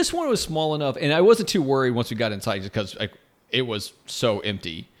 Well, and this one was small enough, and I wasn't too worried once we got inside because like, it was so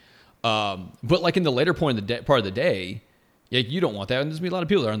empty. But, like, in the later part of the day, you don't want that. And there's going to be a lot of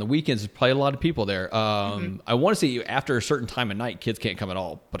people there. On the weekends, there's probably a lot of people there. I want to say after a certain time of night, kids can't come at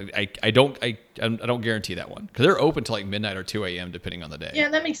all. But I don't guarantee that one. Because they're open till like midnight or 2 a.m. depending on the day. Yeah,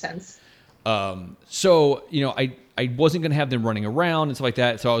 that makes sense. So, I wasn't going to have them running around and stuff like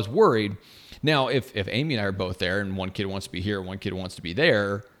that. So I was worried. Now, if Amy and I are both there and one kid wants to be here, one kid wants to be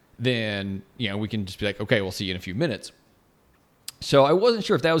there, then, we can just be like, okay, we'll see you in a few minutes. So I wasn't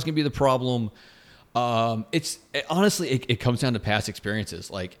sure if that was going to be the problem. Honestly, it comes down to past experiences.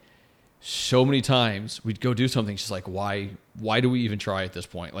 Like, so many times we'd go do something, it's just like, why do we even try at this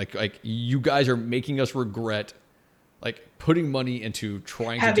point? Like you guys are making us regret, like, putting money into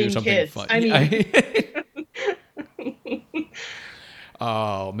trying having to do something kids. fun. I mean,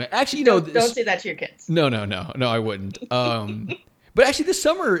 oh man, actually, don't say that to your kids. No, I wouldn't. But actually, this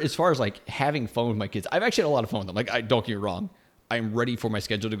summer, as far as like having fun with my kids, I've actually had a lot of fun with them. Like, don't get me wrong, I'm ready for my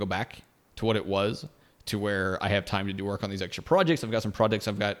schedule to go back to what it was, to where I have time to do work on these extra projects. I've got some projects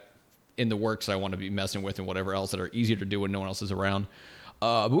I've got in the works I want to be messing with and whatever else that are easier to do when no one else is around.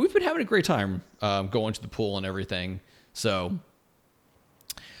 But we've been having a great time going to the pool and everything. So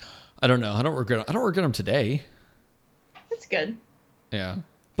I don't know. I don't regret them today. That's good. Yeah.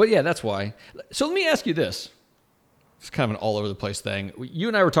 But yeah, that's why. So let me ask you this. It's kind of an all over the place thing. You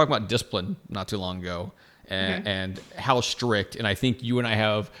and I were talking about discipline not too long ago. And how strict, and I think you and I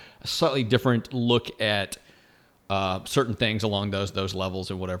have a slightly different look at certain things along those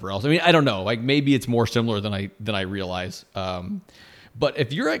levels and whatever else. I mean, I don't know. Like, maybe it's more similar than I realize. But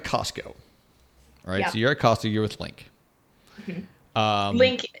if you're at Costco, right? Yeah. So you're at Costco. You're with Link. Mm-hmm.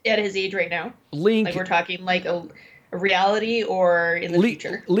 Link at his age right now. Link, like we're talking like a reality or in the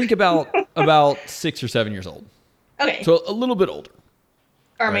future. Link about 6 or 7 years old. Okay. So a little bit older.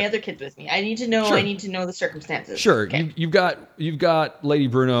 Are my other kids with me? I need to know. Sure. I need to know the circumstances. Sure. Okay. You've got Lady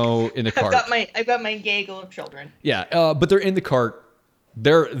Bruno in the cart. I've got my gaggle of children. Yeah. But they're in the cart.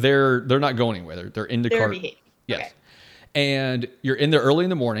 They're not going anywhere. They're in the cart. Behaving. Yes. Okay. And you're in there early in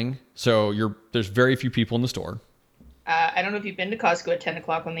the morning, so there's very few people in the store. I don't know if you've been to Costco at 10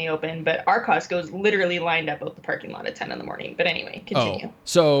 o'clock when they open, but our Costco is literally lined up out the parking lot at 10 in the morning. But anyway, continue. Oh,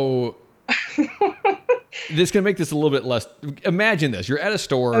 so this is going to make this a little bit less. Imagine this. You're at a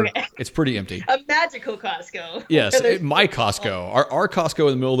store. Okay. It's pretty empty. A magical Costco. Yes, my Costco. Our Costco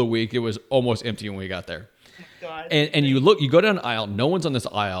in the middle of the week, it was almost empty when we got there. Oh my God. And you go down an aisle. No one's on this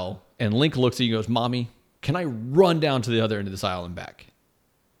aisle. And Link looks at you and goes, "Mommy, can I run down to the other end of this aisle and back?"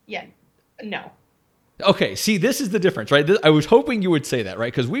 Yeah. No. Okay, see, this is the difference, right? I was hoping you would say that,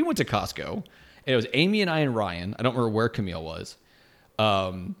 right? Because we went to Costco, and it was Amy and I and Ryan. I don't remember where Camille was.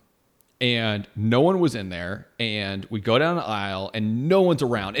 And no one was in there, and we go down the aisle, and no one's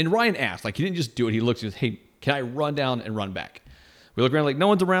around. And Ryan asked, like, he didn't just do it. He looks and goes, "Hey, can I run down and run back?" We look around like, no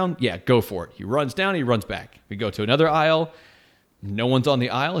one's around. Yeah, go for it. He runs down, he runs back. We go to another aisle. No one's on the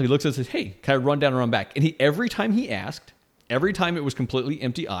aisle. He looks and says, "Hey, can I run down and run back?" And every time he asked, every time it was completely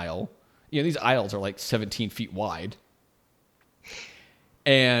empty aisle. These aisles are like 17 feet wide.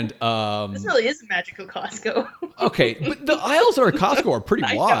 And this really is a magical Costco. Okay, but the aisles at our Costco are pretty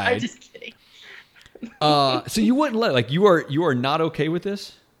wide. Know, I'm just kidding. So you wouldn't let, like, you are not okay with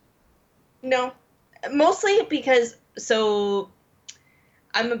this? No, mostly because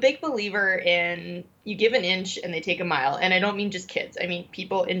I'm a big believer in you give an inch and they take a mile, and I don't mean just kids. I mean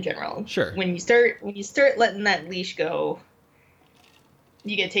people in general. Sure. When you start letting that leash go,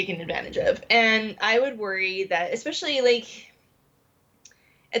 you get taken advantage of. And I would worry that, especially like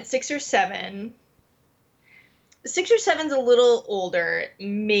at 6 or 7, 6 or 7's a little older,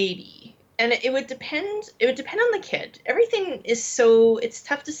 maybe. And it would depend. It would depend on the kid. Everything is so. It's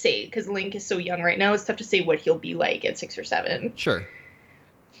tough to say because Link is so young right now. It's tough to say what he'll be like at 6 or 7. Sure.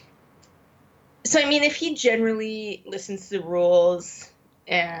 So I mean, if he generally listens to the rules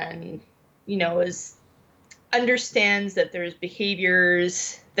and is understands that there's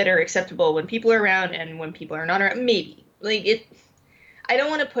behaviors that are acceptable when people are around and when people are not around, maybe like it. I don't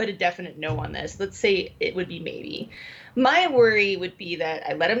want to put a definite no on this. Let's say it would be maybe. My worry would be that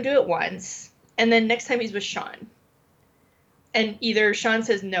I let him do it once, and then next time he's with Sean. And either Sean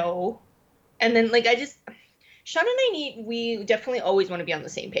says no, and then Sean and we definitely always want to be on the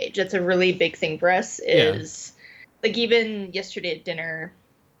same page. That's a really big thing for us is even yesterday at dinner,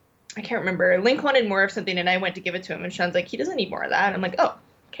 I can't remember, Link wanted more of something and I went to give it to him and Sean's like, he doesn't need more of that. And I'm like, oh,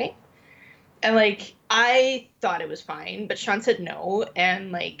 okay. And I thought it was fine, but Sean said no.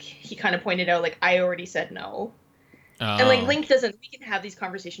 And he kind of pointed out, I already said no. Oh. And Link we can have these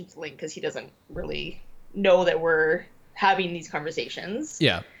conversations with Link because he doesn't really know that we're having these conversations.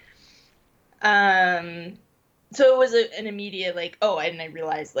 Yeah. So it was an immediate and I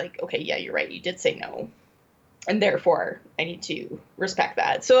realized okay, yeah, you're right. You did say no. And therefore I need to respect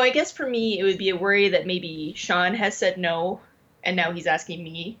that. So I guess for me, it would be a worry that maybe Sean has said no and now he's asking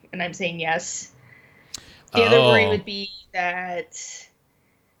me and I'm saying yes. The other worry would be that,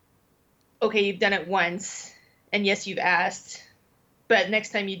 okay, you've done it once and yes, you've asked, but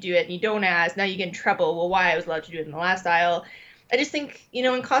next time you do it and you don't ask, now you get in trouble. Well, why? I was allowed to do it in the last aisle. I just think, in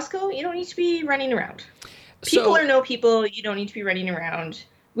Costco, you don't need to be running around. People are no people. You don't need to be running around.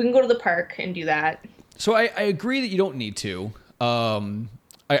 We can go to the park and do that. So I agree that you don't need to.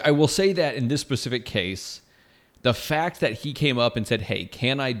 I will say that in this specific case, the fact that he came up and said, hey,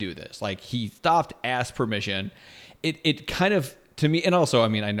 can I do this? He stopped, asked permission. It kind of, to me, and also, I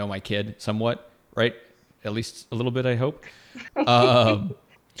mean, I know my kid somewhat, right? At least a little bit, I hope.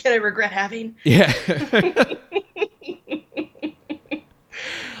 Kid I regret having. Yeah.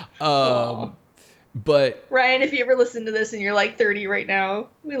 But Ryan, if you ever listen to this and you're 30 right now,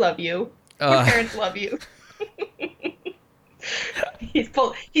 we love you. Your parents love you. He's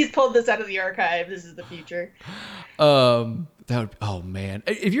pulled this out of the archive. This is the future. Oh man,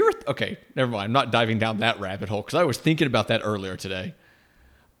 if you're okay, never mind. I'm not diving down that rabbit hole because I was thinking about that earlier today.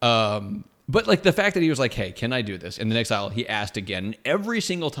 But the fact that he was like, hey, can I do this? In the next aisle, he asked again. And every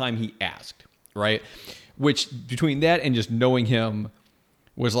single time he asked, right? Which between that and just knowing him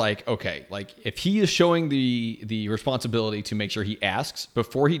was okay, if he is showing the responsibility to make sure he asks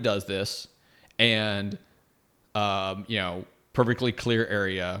before he does this and, perfectly clear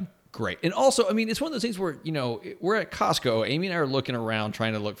area, great. And also, I mean, it's one of those things where, we're at Costco. Amy and I are looking around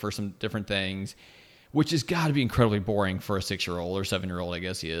trying to look for some different things, which has got to be incredibly boring for a 6-year-old or 7-year-old, I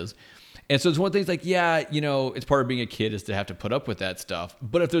guess he is. And so it's one of the things it's part of being a kid is to have to put up with that stuff.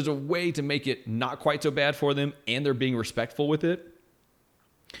 But if there's a way to make it not quite so bad for them and they're being respectful with it,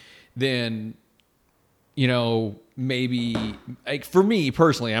 then, maybe for me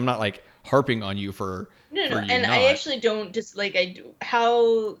personally, I'm not harping on you for no, for and not. I actually don't just I do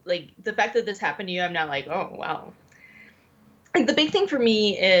how the fact that this happened to you, I'm not oh wow. The big thing for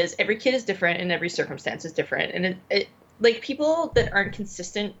me is every kid is different and every circumstance is different, and it people that aren't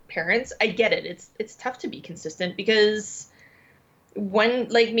consistent parents, I get it. It's tough to be consistent because when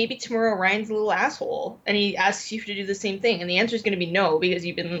maybe tomorrow Ryan's a little asshole and he asks you to do the same thing and the answer is going to be no because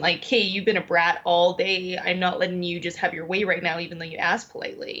you've been hey, you've been a brat all day. I'm not letting you just have your way right now even though you asked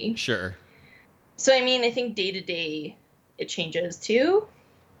politely. Sure. So I mean, I think day to day it changes too.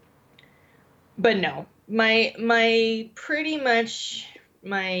 But no. My pretty much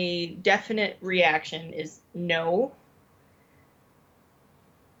my definite reaction is no.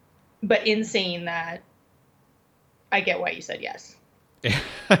 But in saying that, I get why you said yes.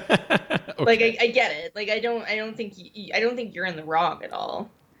 Okay. I get it. I don't think you're in the wrong at all.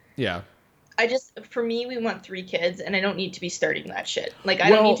 Yeah. For me, we want 3 kids, and I don't need to be starting that shit. I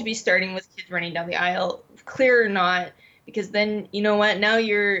don't need to be starting with kids running down the aisle, clear or not, because then you know what? Now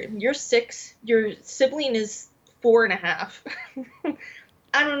you're 6. Your sibling is 4.5.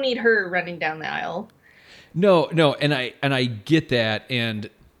 I don't need her running down the aisle. No, and I get that, and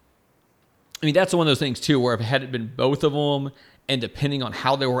I mean that's one of those things too, where if it had been both of them, and depending on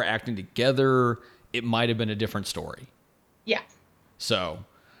how they were acting together, it might have been a different story. Yeah. So.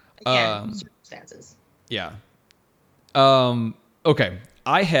 Again, circumstances. Yeah. Okay.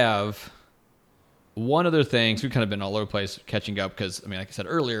 I have one other thing. So we've kind of been all over the place catching up because, I mean, like I said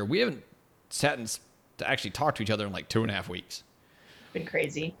earlier, we haven't sat to actually talk to each other in 2.5 weeks. Been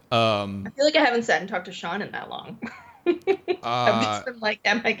crazy. I feel like I haven't sat and talked to Sean in that long. I've just been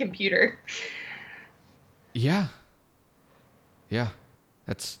at my computer. Yeah. Yeah.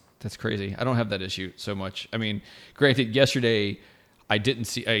 That's crazy. I don't have that issue so much. I mean, granted, yesterday I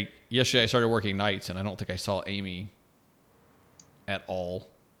started working nights and I don't think I saw Amy at all.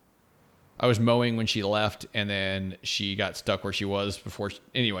 I was mowing when she left, and then she got stuck where she was before.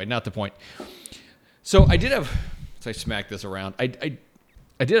 Anyway, not the point. So I did have. So I smacked this around. I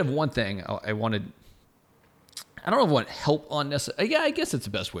did have one thing I wanted. I don't know if I want help on this. Yeah, I guess it's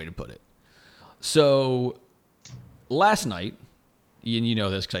the best way to put it. So last night, and you know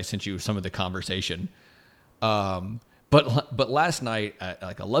this because I sent you some of the conversation. But last night at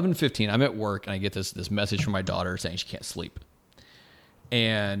like 11:15, I'm at work and I get this message from my daughter saying she can't sleep,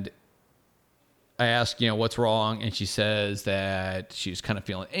 and I ask, what's wrong? And she says that she's kind of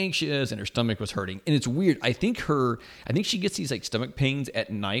feeling anxious and her stomach was hurting. And it's weird. I think she gets these like stomach pains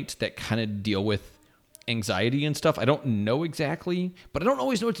at night that kind of deal with anxiety and stuff. I don't know exactly, but I don't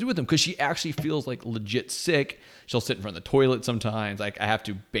always know what to do with them because she actually feels like legit sick. She'll sit in front of the toilet sometimes. Like I have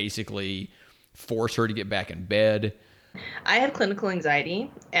to basically force her to get back in bed. I have clinical anxiety,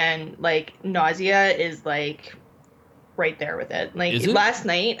 and like nausea is like right there with it. Like last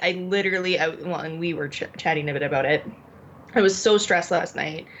night, I literally, and we were chatting a bit about it. I was so stressed last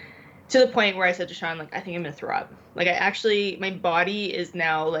night to the point where I said to Sean, like, I think I'm gonna throw up. Like my body is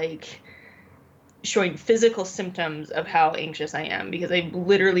now like showing physical symptoms of how anxious I am because I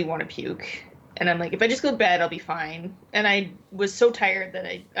literally want to puke. And I'm like, if I just go to bed, I'll be fine. And I was so tired that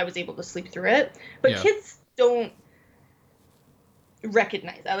I was able to sleep through it. But kids don't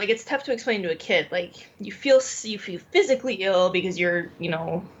recognize that. Like it's tough to explain to a kid. Like you feel physically ill because you're,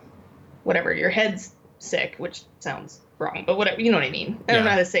 whatever, your head's sick, which sounds wrong, but whatever, you know what I mean. I don't know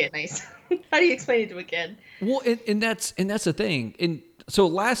how to say it nice. How do you explain it to a kid? Well, and that's the thing. And so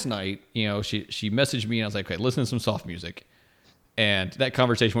last night, she messaged me and I was like, okay, listen to some soft music. And that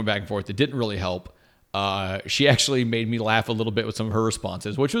conversation went back and forth. It didn't really help. She actually made me laugh a little bit with some of her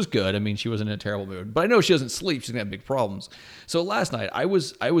responses, which was good. I mean, she wasn't in a terrible mood, but I know she doesn't sleep. She's gonna have big problems. So last night I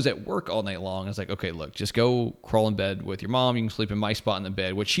was at work all night long. I was like, okay, look, just go crawl in bed with your mom. You can sleep in my spot in the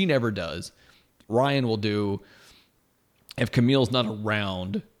bed, which she never does. Ryan will do. If Camille's not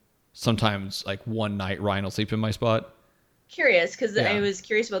around, sometimes like one night Ryan will sleep in my spot. Curious, because I was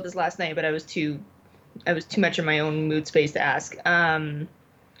curious about this last night, but I was too much in my own mood space to ask.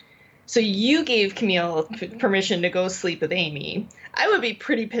 So you gave Camille permission to go sleep with Amy. I would be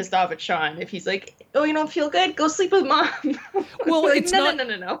pretty pissed off at Sean if he's like, "Oh, you don't feel good? Go sleep with mom." Well, like, it's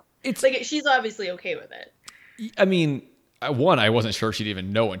no. It's like she's obviously okay with it. I mean, I wasn't sure she'd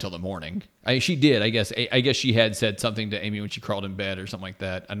even know until the morning. She did, I guess. I guess she had said something to Amy when she crawled in bed or something like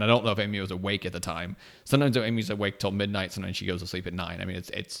that. And I don't know if Amy was awake at the time. Sometimes Amy's awake till midnight. Sometimes she goes to sleep at 9. I mean,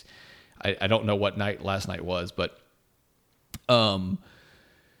 it's. I don't know what night last night was, but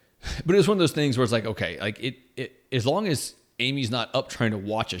it was one of those things where it's like, okay, like it as long as Amy's not up trying to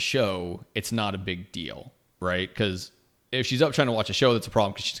watch a show, it's not a big deal, right? Because if she's up trying to watch a show, that's a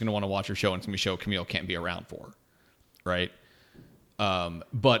problem because she's going to want to watch her show and it's going to be a show Camille can't be around for, right?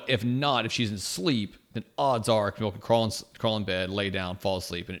 But if not, if she's in sleep, then odds are Camille can crawl in bed, lay down, fall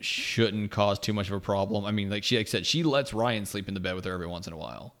asleep, and it shouldn't cause too much of a problem. I mean, like she said, she lets Ryan sleep in the bed with her every once in a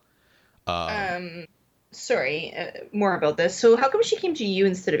while. Sorry, more about this. So how come she came to you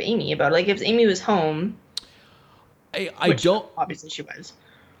instead of Amy about it? Like if Amy was home? I don't. Obviously she was.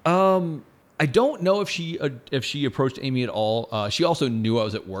 I don't know if she approached Amy at all. She also knew I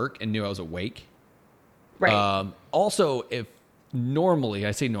was at work and knew I was awake. Right. Also, if normally,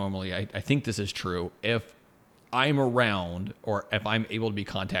 I say normally, I think this is true. If I'm around or if I'm able to be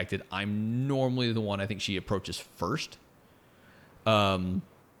contacted, I'm normally the one I think she approaches first.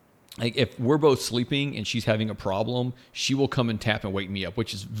 Like if we're both sleeping and she's having a problem, she will come and tap and wake me up,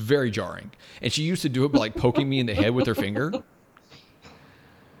 which is very jarring. And she used to do it by like poking me in the head with her finger.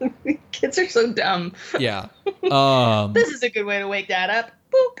 Kids are so dumb. Yeah. This is a good way to wake Dad up.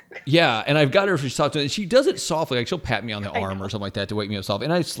 Boop. Yeah, and I've got her if she's talking to me. She does it softly. Like she'll pat me on the arm or something like that to wake me up softly.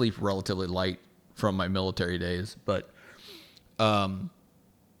 And I sleep relatively light from my military days. But, yeah,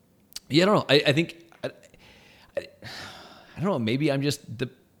 I don't know. I think, I don't know. Maybe I'm just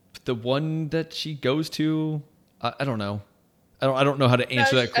the one that she goes to. I don't know. I don't know how to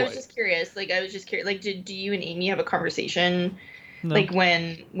answer that question. I was just curious. Like, Like, do you and Amy have a conversation? No. Like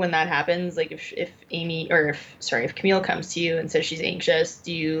when that happens, like if Camille comes to you and says she's anxious,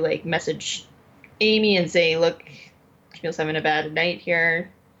 do you like message Amy and say, look, Camille's having a bad night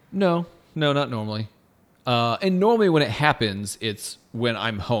here? No, not normally. And normally when it happens, it's when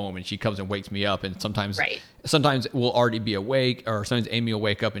I'm home and she comes and wakes me up. And sometimes we'll already be awake, or sometimes Amy will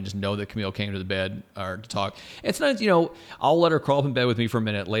wake up and just know that Camille came to the bed or to talk. And sometimes, I'll let her crawl up in bed with me for a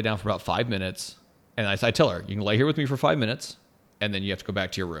minute, lay down for about 5 minutes. And I tell her, you can lay here with me for 5 minutes, and then you have to go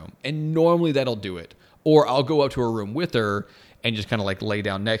back to your room. And normally that'll do it. Or I'll go up to her room with her and just kind of like lay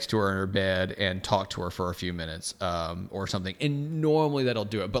down next to her in her bed and talk to her for a few minutes or something. And normally that'll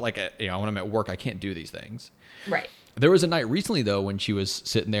do it. But like, when I'm at work, I can't do these things. Right. There was a night recently, though, when she was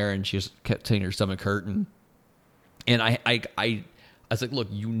sitting there and she kept saying her stomach hurt. And I was like, look,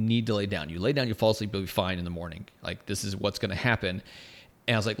 you need to lay down. You lay down, you fall asleep, you'll be fine in the morning. Like, this is what's going to happen.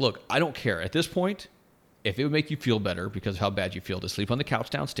 And I was like, look, I don't care. At this point, if it would make you feel better because of how bad you feel to sleep on the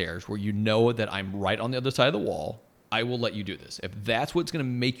couch downstairs where you know that I'm right on the other side of the wall, I will let you do this. If that's what's going to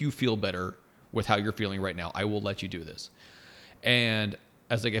make you feel better with how you're feeling right now, I will let you do this. And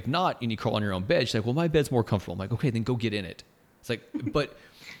I was like, if not, and you crawl on your own bed, she's like, well, my bed's more comfortable. I'm like, okay, then go get in it. It's like, but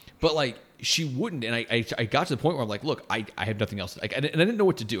like, she wouldn't. And I got to the point where I'm like, look, I have nothing else. Like, and I didn't know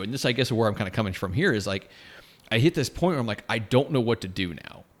what to do. And this, I guess, is where I'm kind of coming from here is like, I hit this point where I'm like, I don't know what to do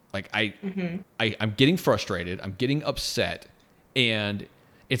now. Like I'm getting frustrated. I'm getting upset. And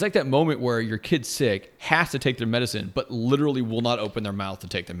it's like that moment where your kid's sick, has to take their medicine, but literally will not open their mouth to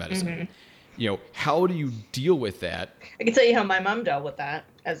take their medicine. How do you deal with that? I can tell you how my mom dealt with that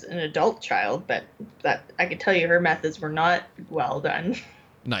as an adult child, but that I can tell you her methods were not well done.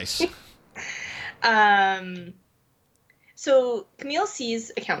 Nice. So Camille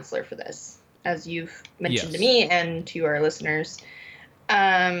sees a counselor for this, as you've mentioned Yes. to me and to our listeners.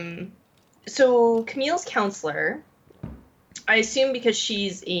 So Camille's counselor, I assume because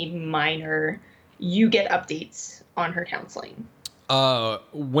she's a minor, you get updates on her counseling.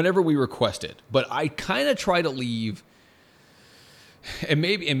 Whenever we request it, but I kind of try to leave, and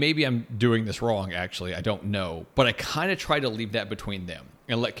maybe I'm doing this wrong, actually, I don't know, but I kind of try to leave that between them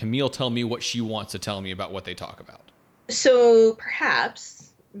and let Camille tell me what she wants to tell me about what they talk about. So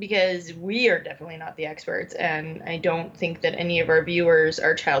perhaps, because we are definitely not the experts, and I don't think that any of our viewers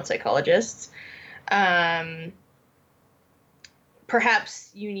are child psychologists,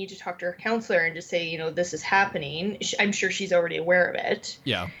 perhaps you need to talk to her counselor and just say, this is happening. I'm sure she's already aware of it.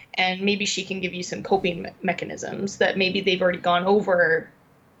 Yeah. And maybe she can give you some coping mechanisms that maybe they've already gone over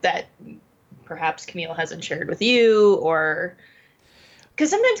that perhaps Camille hasn't shared with you, or because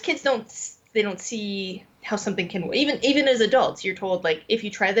sometimes kids don't see how something can, even as adults, you're told, like, if you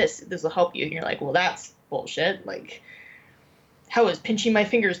try this will help you. And you're like, well, that's bullshit. Like, how is pinching my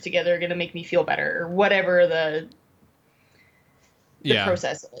fingers together going to make me feel better, or whatever the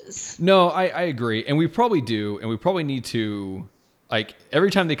process is. No, I agree. And we probably do. And we probably need to, like, every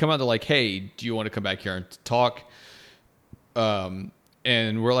time they come out, they're like, hey, do you want to come back here and talk? And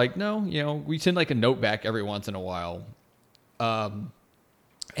we're like, no, we send like a note back every once in a while.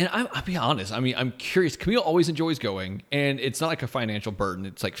 And I'll be honest. I mean, I'm curious. Camille always enjoys going, and it's not like a financial burden.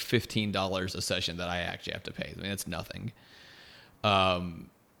 It's like $15 a session that I actually have to pay. I mean, it's nothing.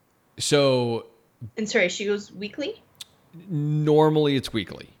 So. And sorry, she goes weekly? Normally it's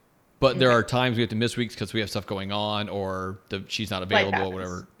weekly, but there are times we have to miss weeks because we have stuff going on or she's not available or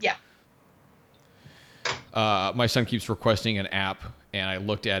whatever. Yeah. My son keeps requesting an app, and I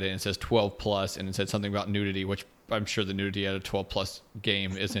looked at it and it says 12 plus, and it said something about nudity, which I'm sure the nudity at a 12 plus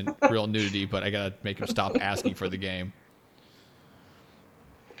game isn't real nudity, but I gotta make him stop asking for the game.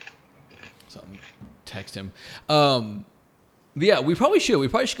 So text him. But yeah, we probably should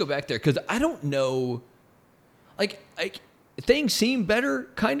go back there because I don't know. Like things seem better,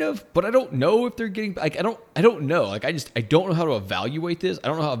 kind of, but I don't know if they're getting. Like I don't know. Like I don't know how to evaluate this. I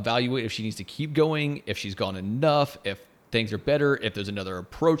don't know how to evaluate if she needs to keep going, if she's gone enough, if things are better, if there's another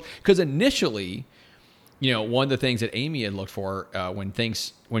approach. Because initially, one of the things that Amy had looked for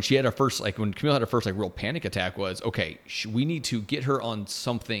when she had her first, like when Camille had her first like real panic attack was, okay, we need to get her on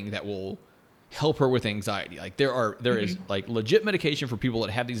something that will help her with anxiety. Like there is like legit medication for people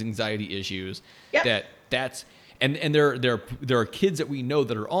that have these anxiety issues. Yep. And there are kids that we know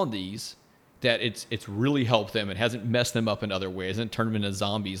that are on these that it's really helped them. It hasn't messed them up in other ways. It hasn't turned them into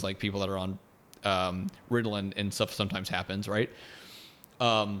zombies like people that are on Ritalin and stuff sometimes happens, right?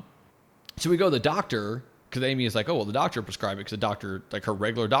 So we go to the doctor because Amy is like, oh, well, the doctor prescribed it because the doctor, like her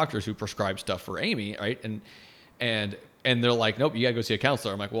regular doctors who prescribe stuff for Amy, right? And they're like, nope, you gotta go see a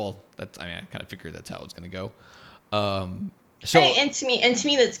counselor. I'm like, well, I kind of figured that's how it's gonna go. And to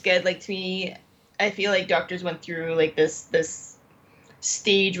me that's good. Like to me, I feel like doctors went through like this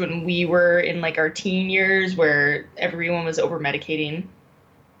stage when we were in like our teen years where everyone was over medicating.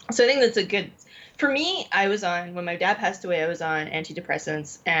 So I think that's a good. For me, when my dad passed away, I was on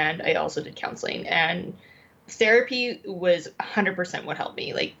antidepressants, and I also did counseling, and therapy was 100% what helped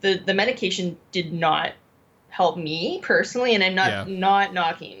me. Like the medication did not help me personally, and I'm not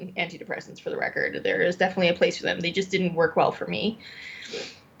knocking antidepressants for the record. There is definitely a place for them. They just didn't work well for me.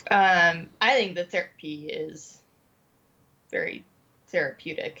 I think the therapy is very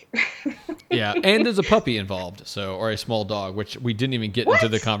therapeutic. Yeah, and there's a puppy involved, or a small dog, which we didn't even get What? into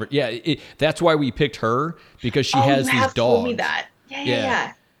the conversation. Yeah, that's why we picked her, because she Oh, has you these have told me dogs. that. Yeah, yeah, Yeah,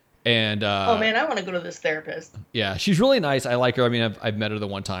 yeah. and Oh man, I want to go to this therapist. yeah, she's really nice. I like her. I mean, I've met her the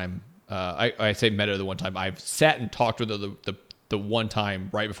one time. I say met her the one time. I've sat and talked with her the one time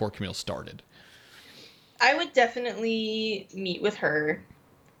right before Camille started. I would definitely meet with her.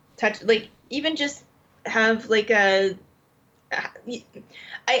 Touch, like, even just have like a.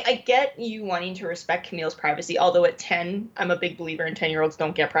 I get you wanting to respect Camille's privacy, although at 10, I'm a big believer in 10-year-olds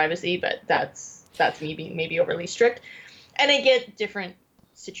don't get privacy, but that's me being maybe overly strict. And I get different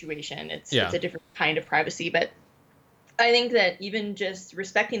situation. It's a different kind of privacy, but I think that even just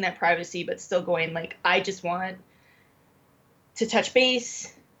respecting that privacy, but still going like, I just want to touch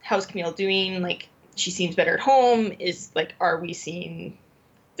base. How's Camille doing? Like, she seems better at home. Is like, are we seeing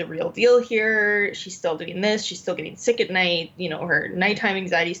the real deal here? She's still doing this. She's still getting sick at night. You know, her nighttime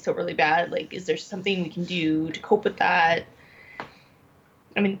anxiety is still really bad. Like, is there something we can do to cope with that?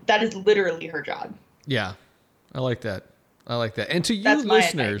 I mean, that is literally her job. Yeah, I like that. And to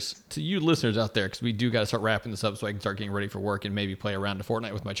you listeners out there, because we do got to start wrapping this up so I can start getting ready for work and maybe play around to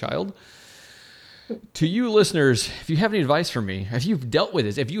Fortnite with my child. To you listeners, if you have any advice for me, if you've dealt with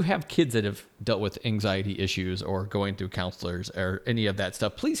this, if you have kids that have dealt with anxiety issues or going through counselors or any of that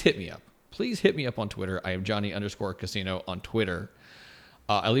stuff, please hit me up. Please hit me up on Twitter. I am Johnny_Casino on Twitter.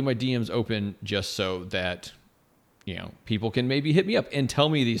 I leave my DMs open just so that, people can maybe hit me up and tell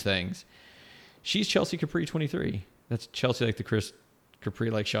me these things. She's Chelsey Capri 23. That's Chelsey like the Chris, Capri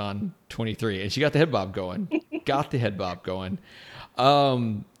like Sean 23. And she got the head bob going.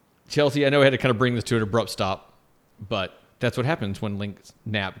 Chelsey, I know I had to kind of bring this to an abrupt stop, but that's what happens when Link's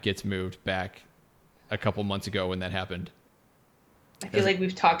nap gets moved back a couple months ago when that happened. I feel like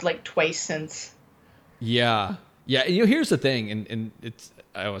we've talked like twice since. Yeah. Yeah. And here's the thing, and it's,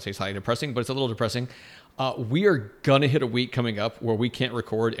 I don't want to say slightly depressing, but it's a little depressing. We are going to hit a week coming up where we can't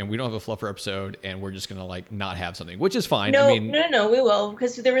record and we don't have a fluffer episode and we're just going to like not have something, which is fine. No, we will,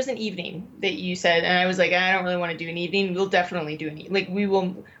 because there was an evening that you said, and I was like, I don't really want to do an evening. We'll definitely do an evening. Like,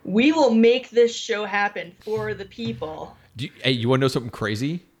 we will make this show happen for the people. You want to know something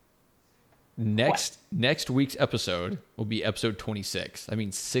crazy? Next week's episode will be episode 26. I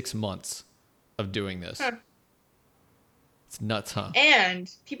mean, 6 months of doing this. Huh. It's nuts, huh?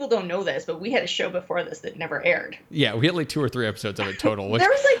 And people don't know this, but we had a show before this that never aired. Yeah, we had like 2 or 3 episodes of it total. There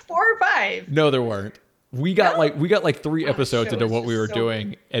was like 4 or 5. No, there weren't. We got like 3 episodes into what we were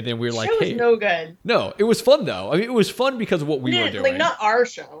doing, and then we were like, "Hey, no good." No, it was fun though. I mean, it was fun because of what we were doing. Like, not our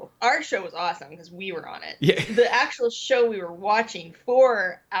show. Our show was awesome because we were on it. Yeah. The actual show we were watching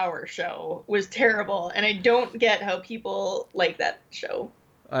for our show was terrible, and I don't get how people like that show.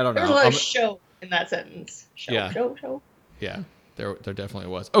 I don't know. There was a lot of show in that sentence. Show. Yeah, there definitely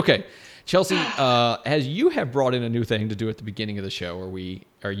was. Okay, Chelsey, as you have brought in a new thing to do at the beginning of the show,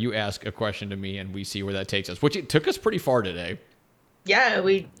 where you ask a question to me and we see where that takes us, which it took us pretty far today. Yeah,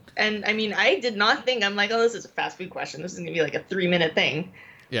 and I mean, I did not think, I'm like, oh, this is a fast food question. This is gonna be like a 3-minute thing.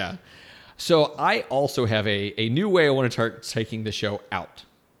 Yeah. So I also have a new way I want to start taking the show out,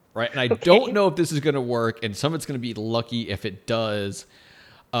 right? And I don't know if this is going to work, and some of it's going to be lucky if it does.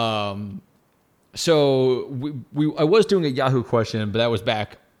 So I was doing a Yahoo question, but that was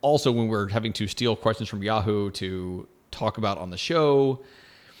back also when we were having to steal questions from Yahoo to talk about on the show.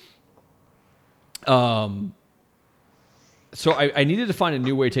 So I needed to find a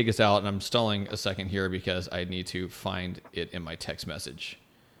new way to take us out, and I'm stalling a second here because I need to find it in my text message.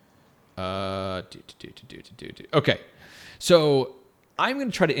 Okay. So I'm going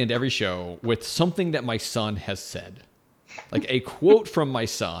to try to end every show with something that my son has said. Like a quote from my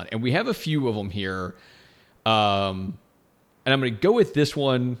son, and we have a few of them here. And I'm going to go with this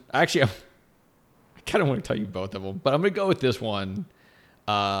one. Actually, I kind of want to tell you both of them, but I'm going to go with this one.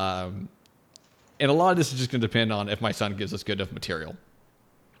 And a lot of this is just going to depend on if my son gives us good enough material,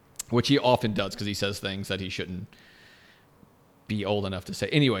 which he often does because he says things that he shouldn't be old enough to say.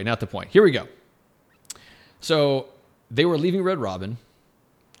 Anyway, not the point. Here we go. So they were leaving Red Robin,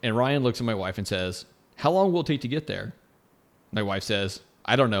 and Ryan looks at my wife and says, "How long will it take to get there?" My wife says,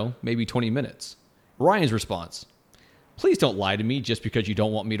 "I don't know, maybe 20 minutes. Ryan's response, "Please don't lie to me just because you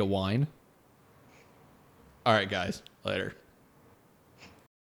don't want me to whine." All right, guys, later.